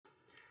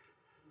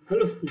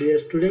Hello, dear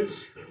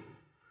students.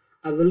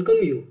 I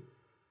welcome you.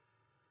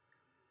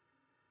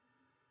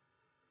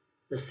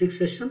 The sixth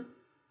session.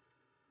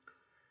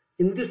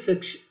 In this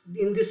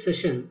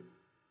session,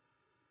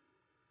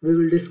 we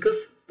will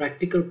discuss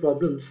practical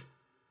problems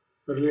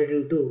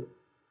relating to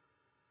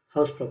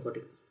house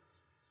property.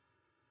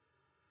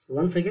 So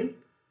once again,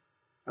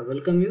 I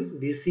welcome you.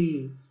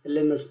 BC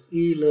LMS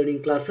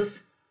e-learning classes.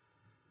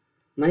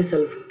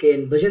 Myself,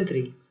 K.N.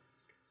 Bhajantri,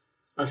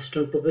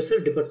 Assistant Professor,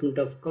 Department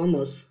of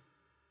Commerce,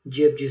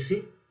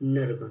 GFGC,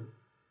 Naraban.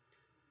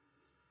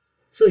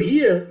 So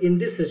here in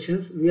these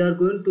sessions, we are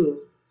going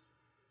to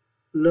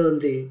learn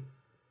the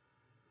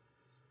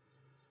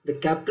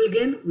capital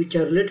gain which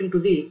are relating to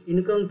the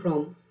income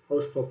from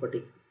house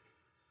property.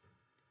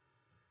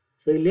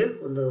 So ಇಲ್ಲಿ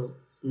ಒಂದು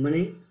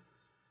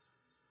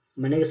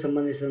ಮನೆಗೆ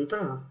ಸಂಬಂಧಿಸಿದಂಥ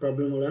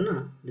ಪ್ರಾಬ್ಲಮ್ಗಳನ್ನು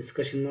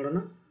discussion ಮಾಡೋಣ.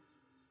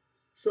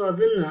 So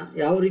ಅದನ್ನು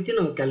ಯಾವ ರೀತಿ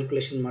ನಾವು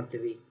calculation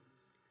ಮಾಡ್ತೀವಿ,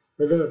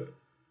 weather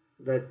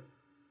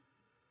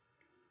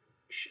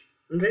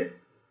ಅಂದರೆ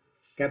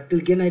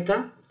ಕ್ಯಾಪಿಟಲ್ ಗೇನ್ ಆಯಿತಾ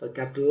ಅಥವಾ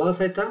ಕ್ಯಾಪಿಟಲ್ ಲಾಸ್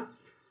ಆಯಿತಾ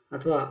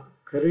ಅಥವಾ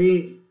ಖರೀದಿ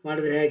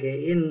ಮಾಡಿದರೆ ಹೇಗೆ,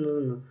 ಏನು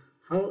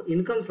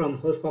ಇನ್ಕಮ್ ಫ್ರಮ್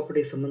ಹೌಸ್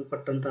ಪ್ರಾಪರ್ಟಿಗೆ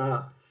ಸಂಬಂಧಪಟ್ಟಂತಹ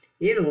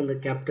ಏನು ಒಂದು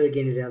ಕ್ಯಾಪಿಟಲ್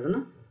ಗೇನ್ ಇದೆ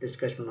ಅದನ್ನು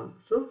ಡಿಸ್ಕಸ್ ಮಾಡೋಣ.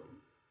 So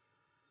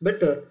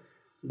better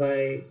by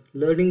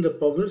learning the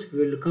problems we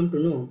will come to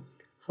know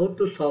how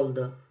to solve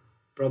the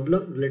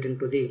problem relating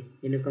to the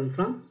income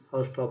from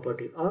house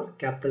property R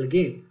capital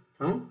gain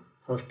from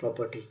house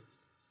property.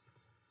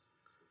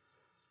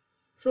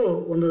 So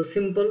ಒಂದು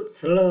simple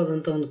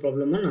ಸರಳವಾದಂಥ ಒಂದು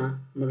ಪ್ರಾಬ್ಲಮನ್ನು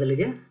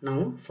ಮೊದಲಿಗೆ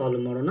ನಾವು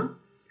solve ಮಾಡೋಣ.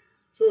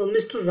 So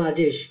mister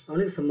Rajesh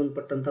ಅವನಿಗೆ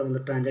ಸಂಬಂಧಪಟ್ಟಂಥ ಒಂದು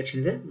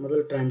transaction ಇದೆ.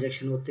 ಮೊದಲು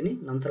ಟ್ರಾನ್ಸಾಕ್ಷನ್ ಓದ್ತೀನಿ,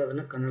 ನಂತರ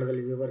ಅದನ್ನು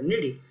ಕನ್ನಡದಲ್ಲಿ ವಿವರ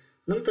ನೀಡಿ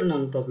ನಂತರ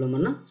ನಾನು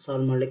ಪ್ರಾಬ್ಲಮನ್ನು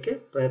ಸಾಲ್ವ್ ಮಾಡಲಿಕ್ಕೆ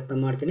ಪ್ರಯತ್ನ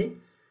ಮಾಡ್ತೀನಿ.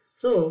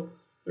 ಸೊ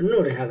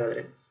ನೋಡಿ,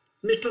 ಹಾಗಾದರೆ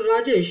mister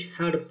Rajesh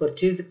had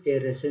purchased A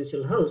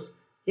residential house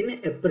in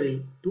April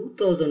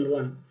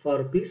 2001 for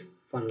rupees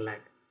 1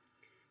 lakh.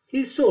 He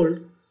sold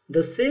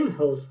the same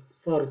house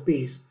for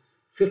rupees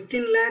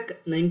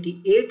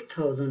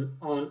 15,98,000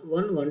 on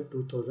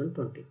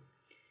 1/1/2020.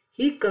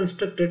 He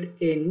constructed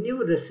a new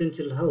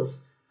residential house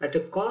at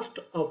a cost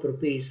of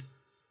rupees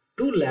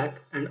 2 lakh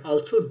and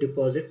also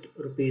deposit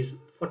rupees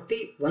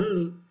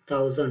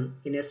 41,000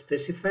 in a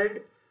specified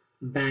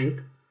bank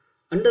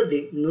under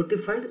the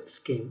notified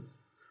scheme.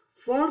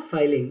 For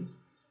filing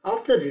of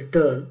the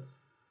return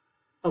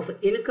of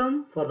income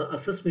for the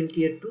assessment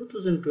year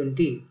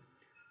 2020,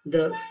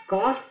 the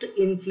cost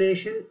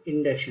inflation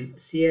index,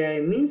 CII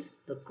means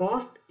the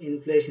cost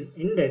inflation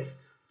index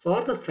for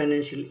the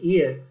financial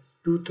year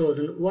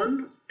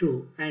 2001-2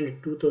 and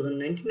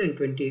 2019 and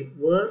 20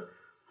 were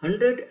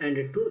 100 and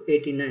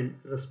 289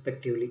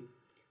 respectively.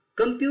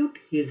 Compute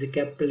his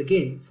capital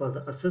gain for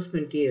the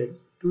assessment year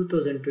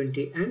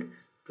 2020 and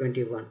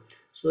 21.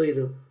 So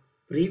ಇದು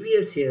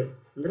previous year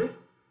ಅಂದರೆ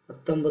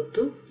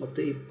 19 ಮತ್ತು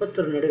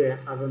 20 ನಡುವೆ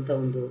ಆದಂಥ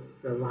ಒಂದು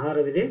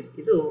ವ್ಯವಹಾರವಿದೆ.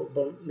 ಇದು ಒಬ್ಬ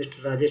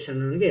mister Rajesh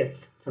ಅನ್ನೋನಿಗೆ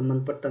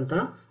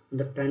ಸಂಬಂಧಪಟ್ಟಂತಹ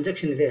ಒಂದು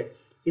ಟ್ರಾನ್ಸಾಕ್ಷನ್ ಇದೆ.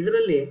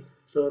 ಇದರಲ್ಲಿ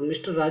ಸೊ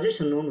ಮಿಸ್ಟರ್ ರಾಜೇಶ್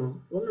ಅನ್ನೋನು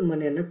ಒಂದು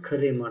ಮನೆಯನ್ನು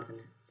ಖರೀದಿ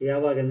ಮಾಡ್ತಾನೆ.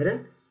 ಯಾವಾಗಂದರೆ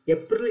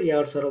ಏಪ್ರಿಲ್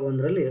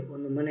 2001ರಲ್ಲಿ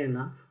ಒಂದು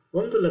ಮನೆಯನ್ನು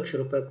 1 ಲಕ್ಷ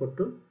ರೂಪಾಯಿ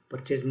ಕೊಟ್ಟು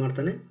ಪರ್ಚೇಸ್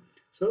ಮಾಡ್ತಾನೆ.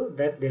 So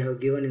that they have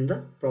given in the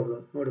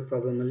problem. ನೋಡಿ,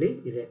 ಪ್ರಾಬ್ಲಮಲ್ಲಿ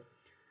ಇದೆ.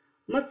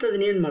 ಮತ್ತು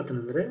ಅದನ್ನೇನು ಮಾಡ್ತಾನೆ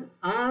ಅಂದರೆ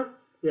ಆ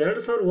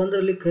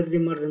 2001ರಲ್ಲಿ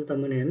ಖರೀದಿ ಮಾಡಿದಂಥ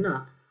ಮನೆಯನ್ನು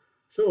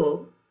ಸೊ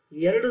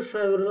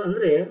 2000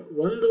 ಅಂದರೆ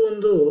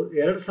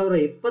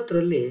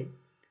 1/1/2020ರಲ್ಲಿ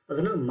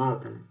ಅದನ್ನು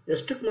ಮಾರ್ತಾನೆ.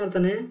 ಎಷ್ಟಕ್ಕೆ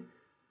ಮಾರ್ತಾನೆ?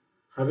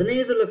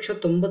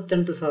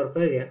 15,98,000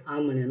 ರೂಪಾಯಿಗೆ ಆ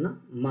ಮನೆಯನ್ನು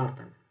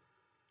ಮಾರ್ತಾನೆ.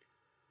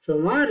 ಸೊ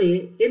ಮಾರಿ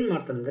ಏನು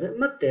ಮಾಡ್ತಾನೆ ಅಂದರೆ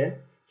ಮತ್ತೆ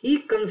he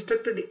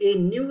constructed a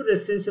new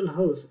residential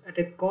house at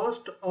a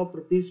cost of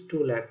rupees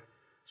 2 lakh.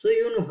 So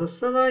ಇವನು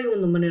ಹೊಸದಾಗಿ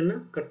ಒಂದು ಮನೆಯನ್ನು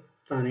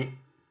ಕಟ್ತಾನೆ.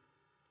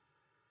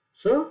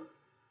 ಸೊ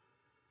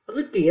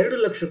ಅದಕ್ಕೆ 2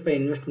 ಲಕ್ಷ ರೂಪಾಯಿ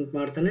ಇನ್ವೆಸ್ಟ್ಮೆಂಟ್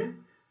ಮಾಡ್ತಾನೆ.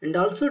 and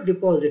also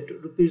deposit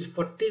rupees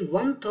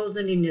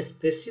 41,000 in a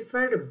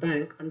specified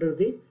bank under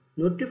the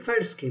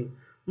notified scheme.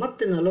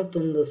 ಮತ್ತು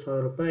 41,000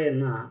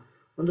 ರೂಪಾಯಿಯನ್ನು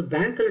ಒಂದು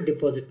ಬ್ಯಾಂಕಲ್ಲಿ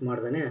ಡಿಪಾಸಿಟ್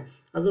ಮಾಡ್ತಾನೆ.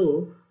 ಅದು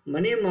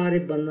ಮನೆ ಮಾರಿ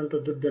ಬಂದಂಥ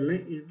ದುಡ್ಡನ್ನು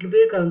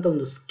ಇಡಬೇಕಾದಂಥ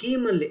ಒಂದು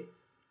ಸ್ಕೀಮಲ್ಲಿ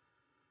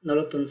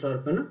 41,000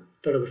 ರೂಪಾಯಿನ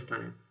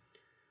ತೊಡಗಿಸ್ತಾನೆ.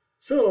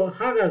 ಸೊ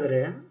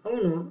ಹಾಗಾದರೆ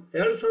ಅವನು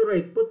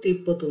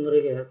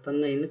 2020-21ರಿಗೆ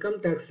ತನ್ನ ಇನ್ಕಮ್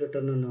ಟ್ಯಾಕ್ಸ್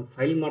ರಿಟರ್ನನ್ನು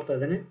ಫೈಲ್ ಮಾಡ್ತಾ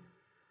ಇದ್ದಾನೆ.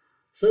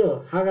 ಸೊ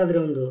ಹಾಗಾದರೆ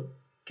ಒಂದು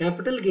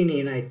ಕ್ಯಾಪಿಟಲ್ ಗೇನ್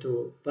ಏನಾಯಿತು,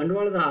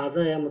 ಬಂಡವಾಳದ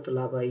ಆದಾಯ ಮತ್ತು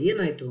ಲಾಭ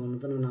ಏನಾಯಿತು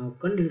ಅನ್ನೋದನ್ನು ನಾವು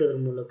ಕಂಡುಹಿಡಿಯೋದ್ರ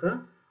ಮೂಲಕ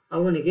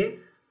ಅವನಿಗೆ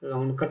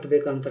ಅವನು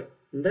ಕಟ್ಟಬೇಕಂತ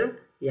ಅಂದರೆ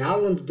ಯಾವ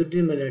ಒಂದು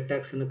ದುಡ್ಡಿನ ಮೇಲೆ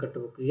ಟ್ಯಾಕ್ಸನ್ನು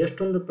ಕಟ್ಟಬೇಕು,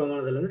 ಎಷ್ಟೊಂದು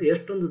ಪ್ರಮಾಣದಲ್ಲಿ ಅಂದರೆ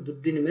ಎಷ್ಟೊಂದು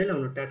ದುಡ್ಡಿನ ಮೇಲೆ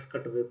ಅವನು ಟ್ಯಾಕ್ಸ್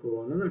ಕಟ್ಟಬೇಕು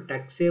ಅನ್ನೋದನ್ನು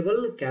ಟ್ಯಾಕ್ಸೇಬಲ್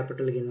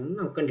ಕ್ಯಾಪಿಟಲ್ ಗೇನನ್ನು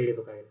ನಾವು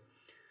ಕಂಡುಹಿಡಿಯಬೇಕಾಗಿದೆ.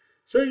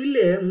 ಸೊ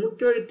ಇಲ್ಲಿ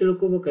ಮುಖ್ಯವಾಗಿ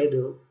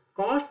ತಿಳ್ಕೊಬೇಕಾಯ್ದು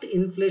ಕಾಸ್ಟ್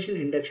ಇನ್ಫ್ಲೇಷನ್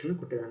ಇಂಡೆಕ್ಸನ್ನು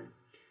ಕೊಟ್ಟಿದ್ದಾನೆ.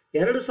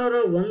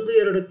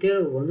 2001-2ಕ್ಕೆ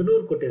 100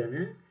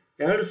 ಕೊಟ್ಟಿದ್ದಾನೆ.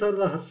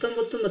 2019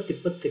 ಮತ್ತು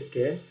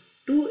 20ಕ್ಕೆ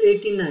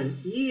 289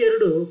 ಈ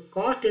ಎರಡು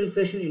ಕಾಸ್ಟ್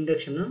ಇನ್ಫ್ಲೇಷನ್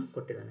ಇಂಡೆಕ್ಸನ್ನು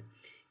ಕೊಟ್ಟಿದ್ದಾನೆ.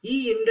 ಈ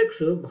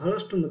ಇಂಡೆಕ್ಸು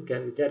ಬಹಳಷ್ಟು ಮುಖ್ಯ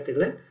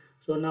ವಿದ್ಯಾರ್ಥಿಗಳೇ.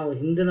 ಸೊ ನಾವು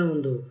ಹಿಂದಿನ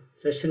ಒಂದು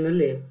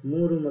ಸೆಷನ್ನಲ್ಲಿ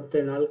 3 ಮತ್ತು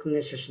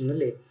 4ನೇ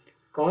ಸೆಷನ್ನಲ್ಲಿ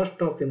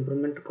cost of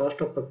improvement,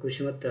 cost of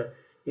acquisition ಮತ್ತು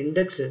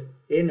ಇಂಡೆಕ್ಸ್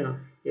ಏನು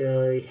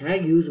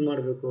ಹೇಗೆ ಯೂಸ್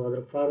ಮಾಡಬೇಕು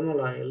ಅದರ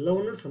ಫಾರ್ಮುಲಾ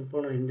ಎಲ್ಲವನ್ನೂ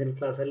ಸಂಪೂರ್ಣ ಹಿಂದಿನ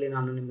ಕ್ಲಾಸಲ್ಲಿ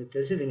ನಾನು ನಿಮಗೆ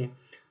ತಿಳಿಸಿದ್ದೀನಿ.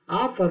 ಆ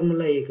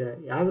ಫಾರ್ಮುಲಾ ಈಗ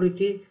ಯಾವ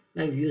ರೀತಿ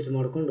ನಾವು ಯೂಸ್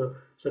ಮಾಡಿಕೊಂಡು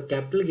so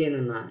capital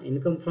ಗೇನನ್ನು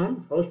income from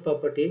house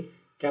property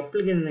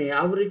capital ಗೇನನ್ನು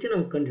ಯಾವ ರೀತಿ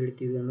ನಾವು ಕಂಡು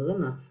ಹಿಡಿತೀವಿ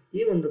ಅನ್ನೋದನ್ನು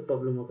ಈ ಒಂದು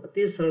ಪ್ರಾಬ್ಲಮ್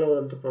ಅತಿ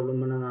ಸರಳವಾದಂಥ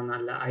ಪ್ರಾಬ್ಲಮನ್ನು ನಾನು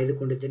ಅಲ್ಲಿ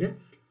ಆಯ್ದುಕೊಂಡಿದ್ದೇನೆ.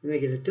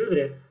 ನಿಮಗೆ ಇದು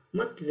ತಿಳಿದ್ರೆ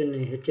ಮತ್ತು ಇದನ್ನು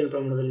ಹೆಚ್ಚಿನ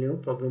ಪ್ರಮಾಣದಲ್ಲಿ ನೀವು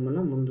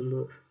ಪ್ರಾಬ್ಲಮನ್ನು ಮುಂದಲು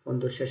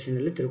ಒಂದು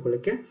ಸೆಷನಲ್ಲಿ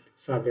ತಿಳ್ಕೊಳ್ಳಿಕ್ಕೆ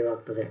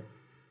ಸಾಧ್ಯವಾಗ್ತದೆ.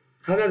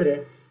 ಹಾಗಾದರೆ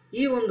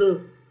ಈ ಒಂದು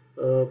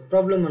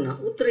ಪ್ರಾಬ್ಲಮನ್ನು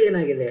ಉತ್ತರ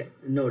ಏನಾಗಿದೆ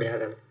ನೋಡಿ.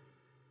 ಹಾಗಾದರೆ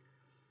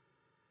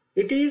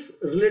it is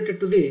related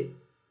to the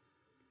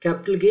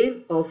capital gain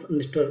of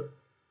mister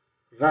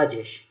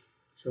Rajesh.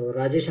 So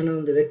Rajesh ಅನ್ನೋ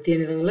ಒಂದು ವ್ಯಕ್ತಿ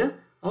ಏನಿದಾನಲ್ಲ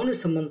ಅವನಿಗೆ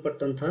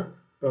ಸಂಬಂಧಪಟ್ಟಂಥ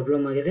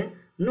ಪ್ರಾಬ್ಲಮ್ ಆಗಿದೆ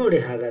ನೋಡಿ.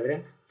 ಹಾಗಾದರೆ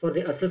for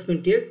the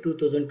assessment year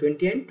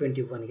 2020 and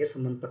 21ಗೆ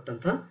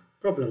ಸಂಬಂಧಪಟ್ಟಂಥ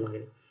ಪ್ರಾಬ್ಲಮ್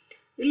ಆಗಿದೆ.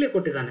 ಇಲ್ಲಿ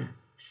ಕೊಟ್ಟಿದ್ದಾನೆ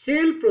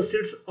sale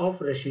proceeds of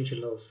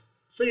residential house.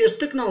 So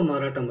ಎಷ್ಟಕ್ಕೆ ನಾವು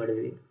ಮಾರಾಟ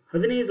ಮಾಡಿದ್ವಿ?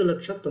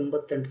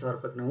 15,98,000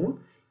 ರೂಪಾಯಿಗೆ ನಾವು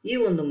ಈ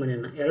ಒಂದು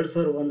ಮನೆಯನ್ನು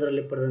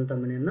 2001ರಲ್ಲಿ ಪಡೆದಂಥ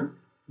ಮನೆಯನ್ನು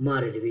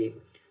ಮಾರಿದ್ವಿ.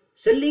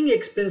 ಸೆಲ್ಲಿಂಗ್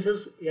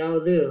ಎಕ್ಸ್ಪೆನ್ಸಸ್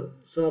ಯಾವುದೇ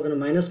ಸೊ ಅದನ್ನು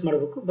ಮೈನಸ್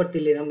ಮಾಡಬೇಕು, ಬಟ್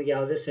ಇಲ್ಲಿ ನಮಗೆ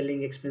ಯಾವುದೇ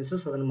ಸೆಲ್ಲಿಂಗ್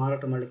ಎಕ್ಸ್ಪೆನ್ಸಸ್ ಅದನ್ನು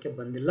ಮಾರಾಟ ಮಾಡಲಿಕ್ಕೆ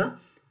ಬಂದಿಲ್ಲ,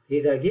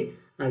 ಹೀಗಾಗಿ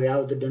ನಾವು ಯಾವ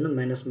ದುಡ್ಡನ್ನು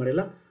ಮೈನಸ್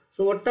ಮಾಡಿಲ್ಲ.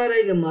 ಸೊ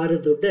ಒಟ್ಟಾರೆಯಾಗಿ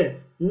ಮಾರಿದ ದುಡ್ಡೇ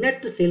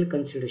ನೆಟ್ ಸೇಲ್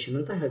ಕನ್ಸಿಡರೇಷನ್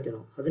ಅಂತ ಹೇಳ್ತೀವಿ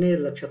ನಾವು.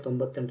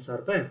 15,98,000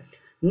 ರೂಪಾಯಿ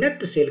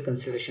ನೆಟ್ ಸೇಲ್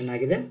ಕನ್ಸಿಡರೇಷನ್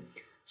ಆಗಿದೆ.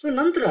 ಸೊ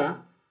ನಂತರ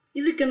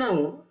ಇದಕ್ಕೆ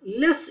ನಾವು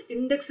less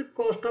index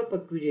cost of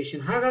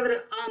acquisition. ಹಾಗಾದರೆ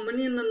ಆ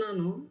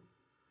ಮನೆಯನ್ನು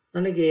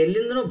ನನಗೆ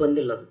ಎಲ್ಲಿಂದನೂ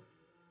ಬಂದಿಲ್ಲ ಅದು,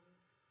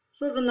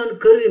 ಸೊ ಅದನ್ನು ನಾನು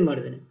ಖರೀದಿ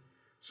ಮಾಡಿದ್ದೇನೆ.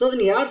 ಸೊ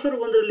ಅದನ್ನು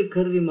 2001ರಲ್ಲಿ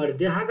ಖರೀದಿ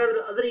ಮಾಡಿದ್ದೆ. ಹಾಗಾದರೆ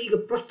ಅದರ ಈಗ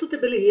ಪ್ರಸ್ತುತ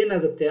ಬೆಲೆ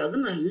ಏನಾಗುತ್ತೆ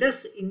ಅದನ್ನು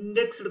less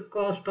indexed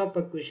cost of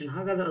acquisition,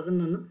 ಹಾಗಾದರೆ ಅದನ್ನು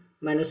ನಾನು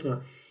ಮೈನಸ್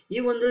ಮಾಡೋದು. ಈ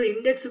ಒಂದು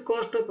ಇಂಡೆಕ್ಸ್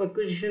ಕಾಸ್ಟ್ ಆಫ್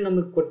ಅಕ್ವಿಜಿಷನ್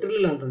ನಮಗೆ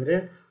ಕೊಟ್ಟಿರಲಿಲ್ಲ ಅಂತಂದರೆ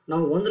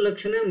ನಾವು 1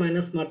 ಲಕ್ಷನೇ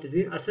ಮೈನಸ್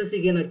ಮಾಡ್ತಿದ್ವಿ.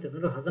 ಅಸೆಸ್ಸಿಗೆ ಏನಾಗ್ತದೆ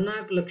ಅಂದರೆ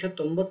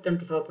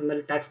 14,98,000 ರೂಪಾಯಿ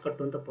ಮೇಲೆ ಟ್ಯಾಕ್ಸ್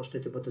ಕಟ್ಟುವಂಥ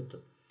ಪರಿಸ್ಥಿತಿ ಬರ್ತಿತ್ತು.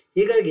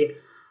 ಹೀಗಾಗಿ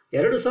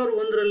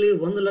 2001ರಲ್ಲಿ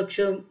 1 ಲಕ್ಷ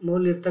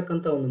ಮೌಲ್ಯ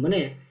ಇರ್ತಕ್ಕಂಥ ಒಂದು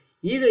ಮನೆ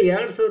ಈಗ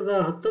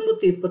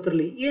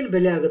 2019-20ರಲ್ಲಿ ಏನು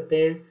ಬೆಲೆ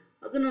ಆಗುತ್ತೆ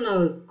ಅದನ್ನು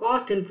ನಾವು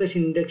ಕಾಸ್ಟ್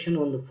ಇನ್ಫ್ಲೇಷನ್ ಇಂಡೆಕ್ಷನ್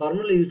ಒಂದು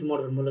ಫಾರ್ಮುಲಾ ಯೂಸ್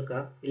ಮಾಡೋದ್ರ ಮೂಲಕ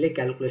ಇಲ್ಲೇ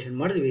ಕ್ಯಾಲ್ಕುಲೇಷನ್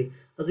ಮಾಡಿದ್ವಿ.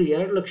 ಅದು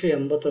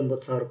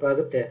 2,89,000 ರೂಪಾಯಿ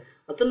ಆಗುತ್ತೆ.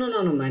 ಅದನ್ನು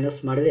ನಾನು ಮೈನಸ್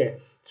ಮಾಡಿದೆ.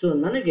 ಸೊ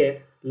ನನಗೆ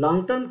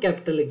long term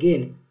capital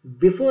gain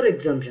before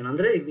exemption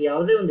ಅಂದರೆ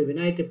ಯಾವುದೇ ಒಂದು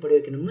ವಿನಾಯಿತಿ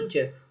ಪಡೆಯೋಕ್ಕಿಂತ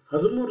ಮುಂಚೆ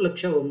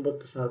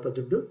 13,09,000 ರೂಪಾಯಿ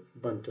ದುಡ್ಡು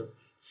ಬಂತು.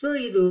 ಸೊ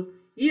ಇದು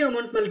ಈ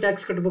ಅಮೌಂಟ್ ಮೇಲೆ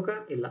ಟ್ಯಾಕ್ಸ್ ಕಟ್ಟಬೇಕಾ?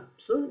 ಇಲ್ಲ.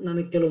 ಸೊ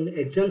ನನಗೆ ಕೆಲವೊಂದು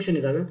ಎಕ್ಸಾಮ್ಷನ್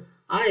ಇದ್ದಾವೆ,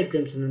 ಆ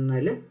ಎಕ್ಸಾಮ್ಷನನ್ನು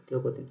ಇಲ್ಲೇ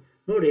ತಿಳ್ಕೊತೀನಿ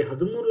ನೋಡಿ.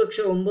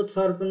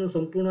 13,09,000 ರೂಪಾಯಿನ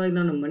ಸಂಪೂರ್ಣವಾಗಿ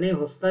ನಾನು ಮನೆ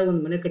ಹೊಸದಾಗಿ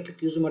ಒಂದು ಮನೆ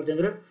ಕಟ್ಟಲಿಕ್ಕೆ ಯೂಸ್ ಮಾಡಿದೆ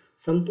ಅಂದರೆ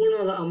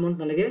ಸಂಪೂರ್ಣವಾದ ಅಮೌಂಟ್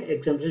ನನಗೆ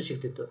ಎಕ್ಸಾಮ್ಷನ್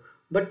ಸಿಗ್ತಿತ್ತು.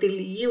 ಬಟ್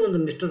ಇಲ್ಲಿ ಈ ಒಂದು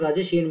ಮಿಸ್ಟರ್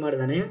ರಾಜೇಶ್ ಏನು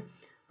ಮಾಡಿದಾನೆ,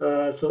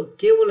 ಸೊ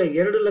ಕೇವಲ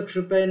 2 ಲಕ್ಷ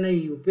ರೂಪಾಯಿನ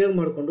ಈ ಉಪಯೋಗ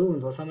ಮಾಡಿಕೊಂಡು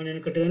ಒಂದು ಹೊಸ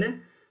ಮನೆಯನ್ನು ಕಟ್ಟಿದ್ದಾನೆ.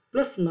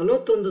 ಪ್ಲಸ್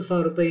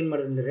 41,000 ರೂಪಾಯಿ ಏನು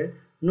ಮಾಡಿದೆ ಅಂದರೆ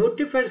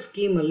ನೋಟಿಫೈಡ್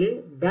ಸ್ಕೀಮಲ್ಲಿ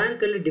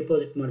ಬ್ಯಾಂಕಲ್ಲಿ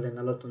ಡಿಪಾಸಿಟ್ ಮಾಡಿದೆ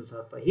 41,000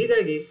 ರೂಪಾಯಿ.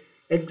 ಹೀಗಾಗಿ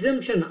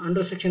ಎಕ್ಸಾಮ್ಷನ್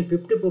ಅಂಡರ್ ಸೆಕ್ಷನ್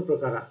 54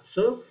 ಪ್ರಕಾರ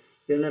ಸೊ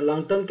ಇವನ್ನ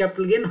ಲಾಂಗ್ ಟರ್ಮ್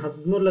ಕ್ಯಾಪಿಟಲ್ ಗೇನ್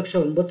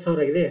 13,09,000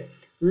 ಆಗಿದೆ.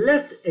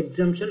 Less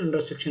exemption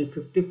under section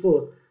 54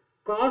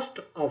 cost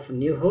of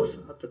new house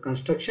ಅಥವಾ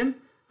construction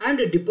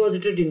and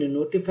deposited in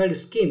notified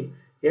scheme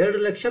 2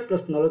 lakh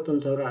plus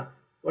 41,000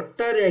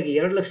 ಒಟ್ಟಾರೆಯಾಗಿ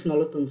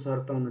 2,41,000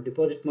 ರೂಪಾಯಿಯನ್ನು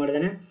ಡಿಪಾಸಿಟ್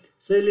ಮಾಡಿದ್ದಾನೆ.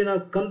 ಸೊ ಇಲ್ಲಿ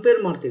ನಾವು ಕಂಪೇರ್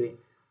ಮಾಡ್ತೀವಿ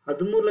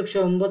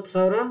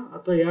 13,09,000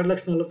 ಅಥವಾ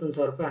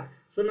 2,41,000 ರೂಪಾಯಿ.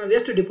 ಸೊ ನಾವು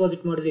ಎಷ್ಟು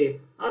ಡಿಪಾಸಿಟ್ ಮಾಡಿದ್ವಿ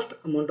ಅಷ್ಟು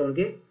ಅಮೌಂಟ್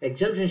ಅವನಿಗೆ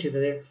ಎಕ್ಸಾಮ್ಷನ್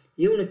ಸಿಗ್ತದೆ.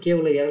 ಇವನು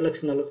ಕೇವಲ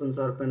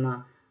 2,41,000 ರೂಪಾಯಿನ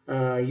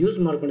ಯೂಸ್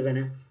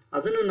ಮಾಡ್ಕೊಂಡಿದ್ದಾನೆ,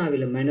 ಅದನ್ನು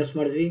ನಾವಿಲ್ಲಿ ಮೈನಸ್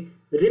ಮಾಡಿದ್ವಿ.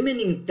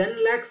 ರಿಮೈನಿಂಗ್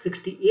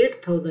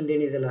 10,68,000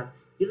 ಏನಿದೆಯಲ್ಲ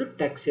ಇದು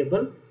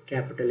ಟ್ಯಾಕ್ಸೇಬಲ್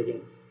ಕ್ಯಾಪಿಟಲ್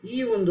ಗೇನ್. ಈ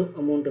ಒಂದು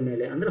ಅಮೌಂಟ್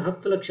ಮೇಲೆ ಅಂದರೆ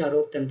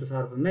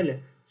 10,68,000 ರೂಪಾಯಿ ಮೇಲೆ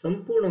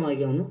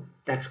ಸಂಪೂರ್ಣವಾಗಿ ಅವನು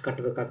ಟ್ಯಾಕ್ಸ್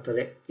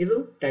ಕಟ್ಟಬೇಕಾಗ್ತದೆ. ಇದು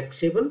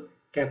taxable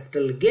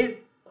capital gain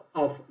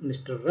of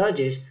mister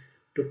Rajesh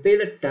to pay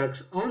the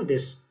tax on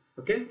this.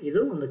 Okay, ಇದು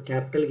ಒಂದು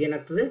ಕ್ಯಾಪಿಟಲ್ ಗೇನ್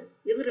ಆಗ್ತದೆ.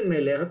 ಇದರ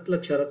ಮೇಲೆ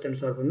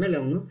 10,68,000 ರೂಪಾಯಿ ಮೇಲೆ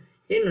ಅವನು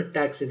ಏನು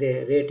ಟ್ಯಾಕ್ಸ್ ಇದೆ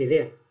ರೇಟ್ ಇದೆ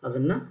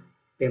ಅದನ್ನು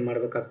ಪೇ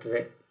ಮಾಡಬೇಕಾಗ್ತದೆ.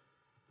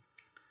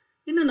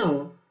 ಇನ್ನು ನಾವು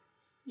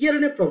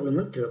ಎರಡನೇ ಪ್ರಾಬ್ಲಮ್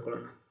ಅಂತ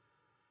ತಿಳ್ಕೊಳ್ಳೋಣ.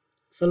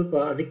 ಸ್ವಲ್ಪ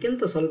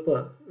ಅದಕ್ಕಿಂತ ಸ್ವಲ್ಪ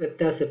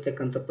ವ್ಯತ್ಯಾಸ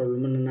ಇರ್ತಕ್ಕಂಥ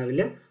ಪ್ರಾಬ್ಲಮನ್ನು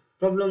ನಾವಿಲ್ಲಿ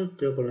ಪ್ರಾಬ್ಲಮ್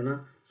ತಿಳ್ಕೊಳ್ಳೋಣ.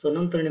 ಸೊ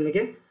ನಂತರ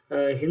ನಿಮಗೆ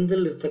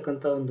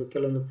ಹಿಂದಲ್ಲಿರ್ತಕ್ಕಂಥ ಒಂದು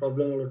ಕೆಲವೊಂದು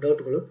ಪ್ರಾಬ್ಲಮ್ಗಳು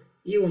ಡೌಟ್ಗಳು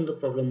ಈ ಒಂದು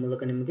ಪ್ರಾಬ್ಲಮ್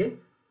ಮೂಲಕ ನಿಮಗೆ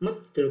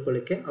ಮತ್ತೆ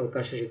ತಿಳ್ಕೊಳ್ಳಿಕ್ಕೆ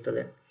ಅವಕಾಶ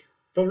ಸಿಗ್ತದೆ.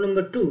 Problem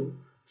number 2.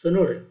 ಸೊ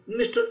ನೋಡ್ರಿ,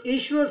 mister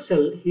Eshwar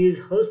cell he's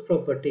house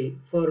property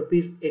for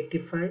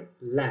 ₹85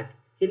 lakh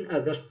in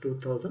August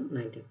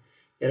 2019.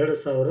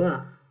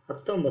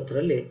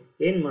 2019ರಲ್ಲಿ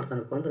ಏನು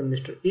ಮಾಡ್ತಾನಪ್ಪ ಅಂದ್ರೆ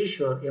ಮಿಸ್ಟರ್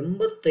ಈಶ್ವರ್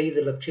 85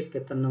 ಲಕ್ಷಕ್ಕೆ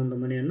ತನ್ನ ಒಂದು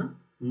ಮನೆಯನ್ನು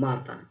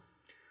ಮಾರ್ತಾನೆ.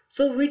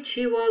 So which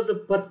he was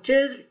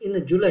purchased in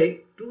July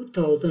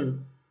 2000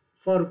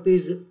 for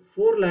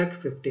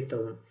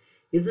 ₹4,50,000.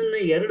 ಇದನ್ನು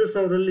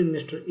 2000ರಲ್ಲಿ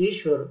ಮಿಸ್ಟರ್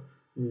ಈಶ್ವರ್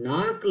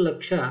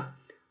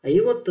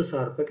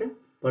 4,50,000 ರೂಪಾಯಿಗೆ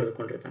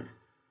ಪಡೆದುಕೊಂಡಿರ್ತಾನೆ.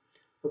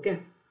 Okay,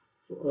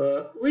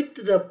 with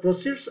the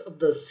proceeds of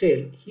the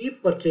sale he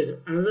purchase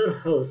another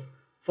house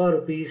for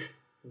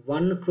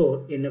 ₹1 crore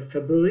in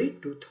February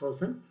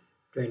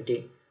 2020.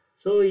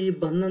 So ಈ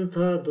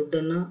ಬಂದಂತಹ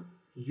ದುಡ್ಡನ್ನು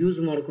ಯೂಸ್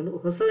ಮಾಡಿಕೊಂಡು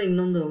ಹೊಸ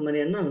ಇನ್ನೊಂದು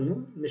ಮನೆಯನ್ನು ಅವನು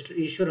ಮಿಸ್ಟರ್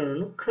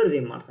ಈಶ್ವರನನ್ನು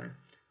ಖರೀದಿ ಮಾಡ್ತಾನೆ.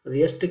 ಅದು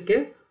ಎಷ್ಟಕ್ಕೆ?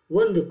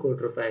 ₹1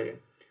 ಕೋಟಿ.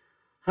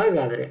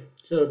 ಹಾಗಾದರೆ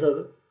ಸೊ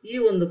ಈ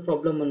ಒಂದು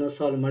ಪ್ರಾಬ್ಲಮನ್ನು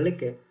ಸಾಲ್ವ್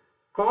ಮಾಡಲಿಕ್ಕೆ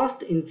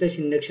ಕಾಸ್ಟ್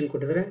ಇನ್ಫ್ಲೇಷನ್ ಇಂಡೆಕ್ಷನ್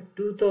ಕೊಟ್ಟಿದ್ದಾರೆ.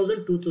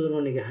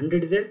 2000-2001ಗೆ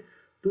 100 ಇದೆ,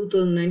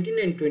 2019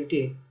 and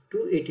 20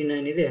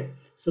 289 ಇದೆ.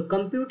 So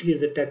compute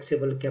he's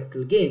taxable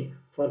capital gain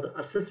for the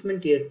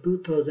assessment year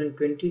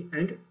 2020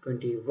 and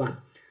 21.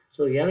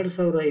 So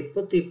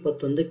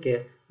 2020-21ಕ್ಕೆ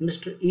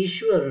mister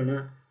ಈಶ್ವರನ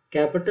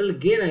ಕ್ಯಾಪಿಟಲ್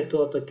ಗೇನ್ ಆಯಿತು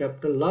ಅಥವಾ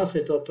ಕ್ಯಾಪಿಟಲ್ ಲಾಸ್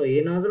ಆಯಿತು ಅಥವಾ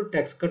ಏನಾದರೂ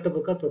ಟ್ಯಾಕ್ಸ್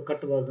ಕಟ್ಟಬೇಕು ಅಥವಾ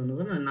ಕಟ್ಟಬಾರ್ದು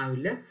ಅನ್ನೋದನ್ನು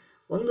ನಾವಿಲ್ಲೇ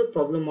ಒಂದು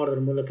ಪ್ರಾಬ್ಲಮ್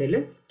ಮಾಡೋದ್ರ ಮೂಲಕ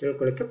ಇಲ್ಲಿ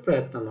ತಿಳ್ಕೊಳ್ಳೋಕ್ಕೆ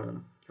ಪ್ರಯತ್ನ ಮಾಡೋಣ.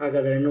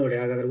 ಹಾಗಾದರೆ ನೋಡಿ,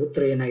 ಹಾಗಾದರೆ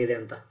ಉತ್ತರ ಏನಾಗಿದೆ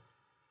ಅಂತ.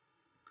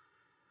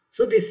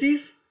 So this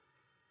is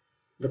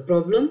the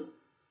problem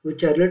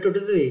which are related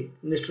to the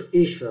mister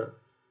Eshwar.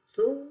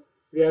 So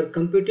we are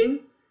computing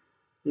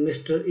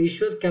Mr.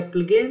 Ishwar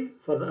capital gain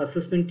for the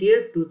assessment year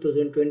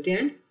 2020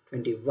 and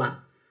 21.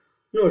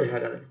 ನೋಡಿ,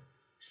 ಹಾಗಾದರೆ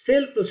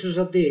sale process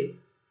of the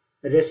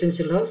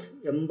residential house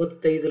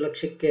 85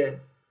 ಲಕ್ಷಕ್ಕೆ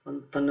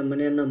ತನ್ನ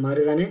ಮನೆಯನ್ನು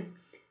ಮಾರಿದಾನೆ.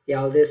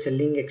 ಯಾವುದೇ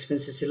ಸೆಲ್ಲಿಂಗ್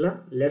ಎಕ್ಸ್ಪೆನ್ಸಸ್ ಇಲ್ಲ,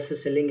 less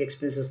selling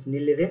expenses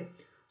ನಿಲ್ಲಿದೆ.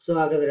 So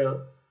ಹಾಗಾದರೆ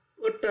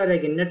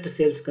ಒಟ್ಟಾರೆಯಾಗಿ net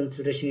sales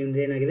consideration ಇಂದ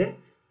ಏನಾಗಿದೆ,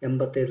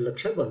 85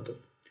 ಲಕ್ಷ ಬಂತು.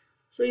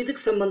 ಸೊ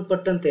ಇದಕ್ಕೆ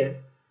ಸಂಬಂಧಪಟ್ಟಂತೆ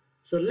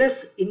so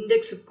less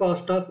index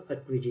cost of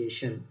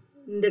acquisition,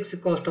 index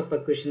cost of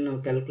acquisition ನಾವು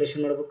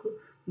ಕ್ಯಾಲ್ಕುಲೇಷನ್ ಮಾಡಬೇಕು.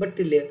 ಬಟ್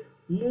ಇಲ್ಲಿ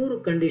 3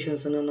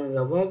 ಕಂಡೀಷನ್ಸನ್ನು ನಾವು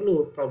ಯಾವಾಗಲೂ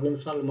ಪ್ರಾಬ್ಲಮ್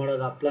ಸಾಲ್ವ್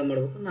ಮಾಡೋದು ಅಪ್ಲೈ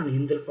ಮಾಡಬೇಕು. ನಾನು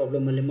ಹಿಂದಿನ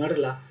ಪ್ರಾಬ್ಲಮಲ್ಲಿ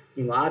ಮಾಡಿಲ್ಲ,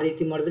 ನೀವು ಆ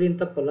ರೀತಿ ಮಾಡಿದ್ರೆ ಏನು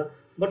ತಪ್ಪಲ್ಲ,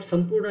 ಬಟ್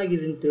ಸಂಪೂರ್ಣವಾಗಿ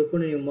ಇದನ್ನು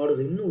ತಿಳ್ಕೊಂಡು ನೀವು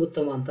ಮಾಡೋದು ಇನ್ನೂ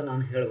ಉತ್ತಮ ಅಂತ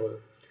ನಾನು ಹೇಳ್ಬೋದು.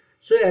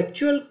 So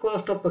actual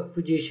cost of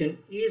acquisition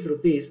is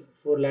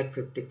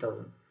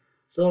 ₹4,50,000.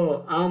 So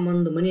ಆ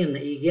ಒಂದು ಮನೆಯನ್ನು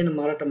ಈಗೇನು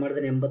ಮಾರಾಟ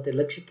ಮಾಡಿದ್ದೇನೆ 85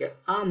 ಲಕ್ಷಕ್ಕೆ,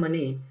 ಆ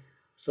ಮನೆ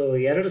ಸೊ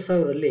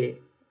 2000ರಲ್ಲಿ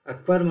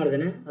ಅಕ್ವೈರ್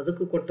ಮಾಡಿದ್ದೇನೆ,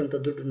 ಅದಕ್ಕೂ ಕೊಟ್ಟಂಥ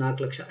ದುಡ್ಡು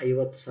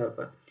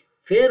 ₹4,50,000.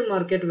 ಫೇರ್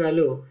ಮಾರ್ಕೆಟ್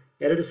ವ್ಯಾಲ್ಯೂ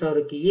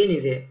 2000ಕ್ಕೆ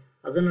ಏನಿದೆ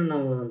ಅದನ್ನು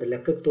ನಾವು ಒಂದು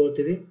ಲೆಕ್ಕಕ್ಕೆ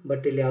ತೊಗೊಳ್ತೀವಿ.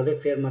 ಬಟ್ ಇಲ್ಲಿ ಯಾವುದೇ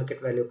ಫೇರ್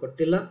ಮಾರ್ಕೆಟ್ ವ್ಯಾಲ್ಯೂ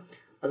ಕೊಟ್ಟಿಲ್ಲ.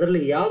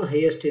 ಅದರಲ್ಲಿ ಯಾವ್ದು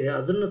ಹೈಯೆಸ್ಟ್ ಇದೆ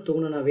ಅದನ್ನು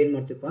ತೊಗೊಂಡು ನಾವೇನು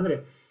ಮಾಡ್ತೀವಿ ಅಂದರೆ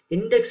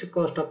ಇಂಡೆಕ್ಸ್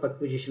ಕಾಸ್ಟ್ ಆಫ್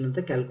ಅಕ್ವಿಜಿಷನ್ ಅಂತ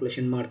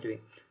ಕ್ಯಾಲ್ಕುಲೇಷನ್ ಮಾಡ್ತೀವಿ.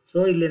 ಸೊ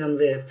ಇಲ್ಲಿ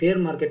ನಮ್ಮದೇ ಫೇರ್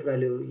ಮಾರ್ಕೆಟ್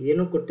ವ್ಯಾಲ್ಯೂ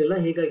ಏನೂ ಕೊಟ್ಟಿಲ್ಲ,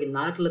 ಹೀಗಾಗಿ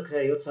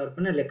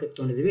 ₹4,50,000 ಲೆಕ್ಕಕ್ಕೆ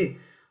ತೊಗೊಂಡಿದ್ದೀವಿ.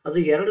 ಅದು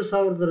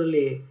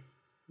 2000ರಲ್ಲಿ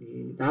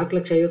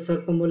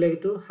 ₹4,50,000 ಮೌಲ್ಯ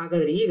ಆಗಿತ್ತು.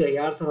 ಹಾಗಾದರೆ ಈಗ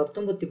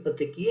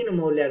 2019-20ಕ್ಕೆ ಏನು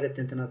ಮೌಲ್ಯ ಆಗುತ್ತೆ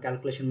ಅಂತ ನಾವು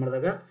ಕ್ಯಾಲ್ಕುಲೇಷನ್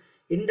ಮಾಡಿದಾಗ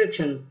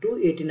ಇಂಡಕ್ಷನ್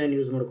 289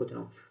 ಯೂಸ್ ಮಾಡ್ಕೋತೀವಿ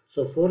ನಾವು. ಸೊ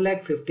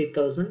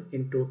 4,50,000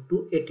 ಇಂಟು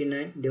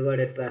 289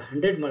 ಡಿವೈಡೆಡ್ ಬೈ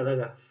 100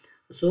 ಮಾಡಿದಾಗ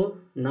ಸೊ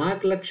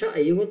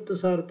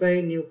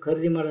 ₹4,50,000 ನೀವು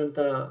ಖರೀದಿ ಮಾಡಿದಂಥ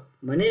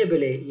ಮನೆಯ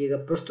ಬೆಲೆ ಈಗ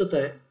ಪ್ರಸ್ತುತ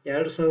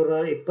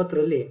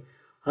 2020ರಲ್ಲಿ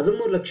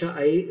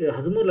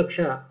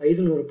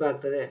 ₹13,500,000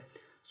 ಆಗ್ತದೆ.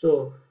 ಸೊ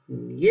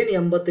ಏನು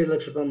 ₹85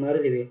 ಲಕ್ಷ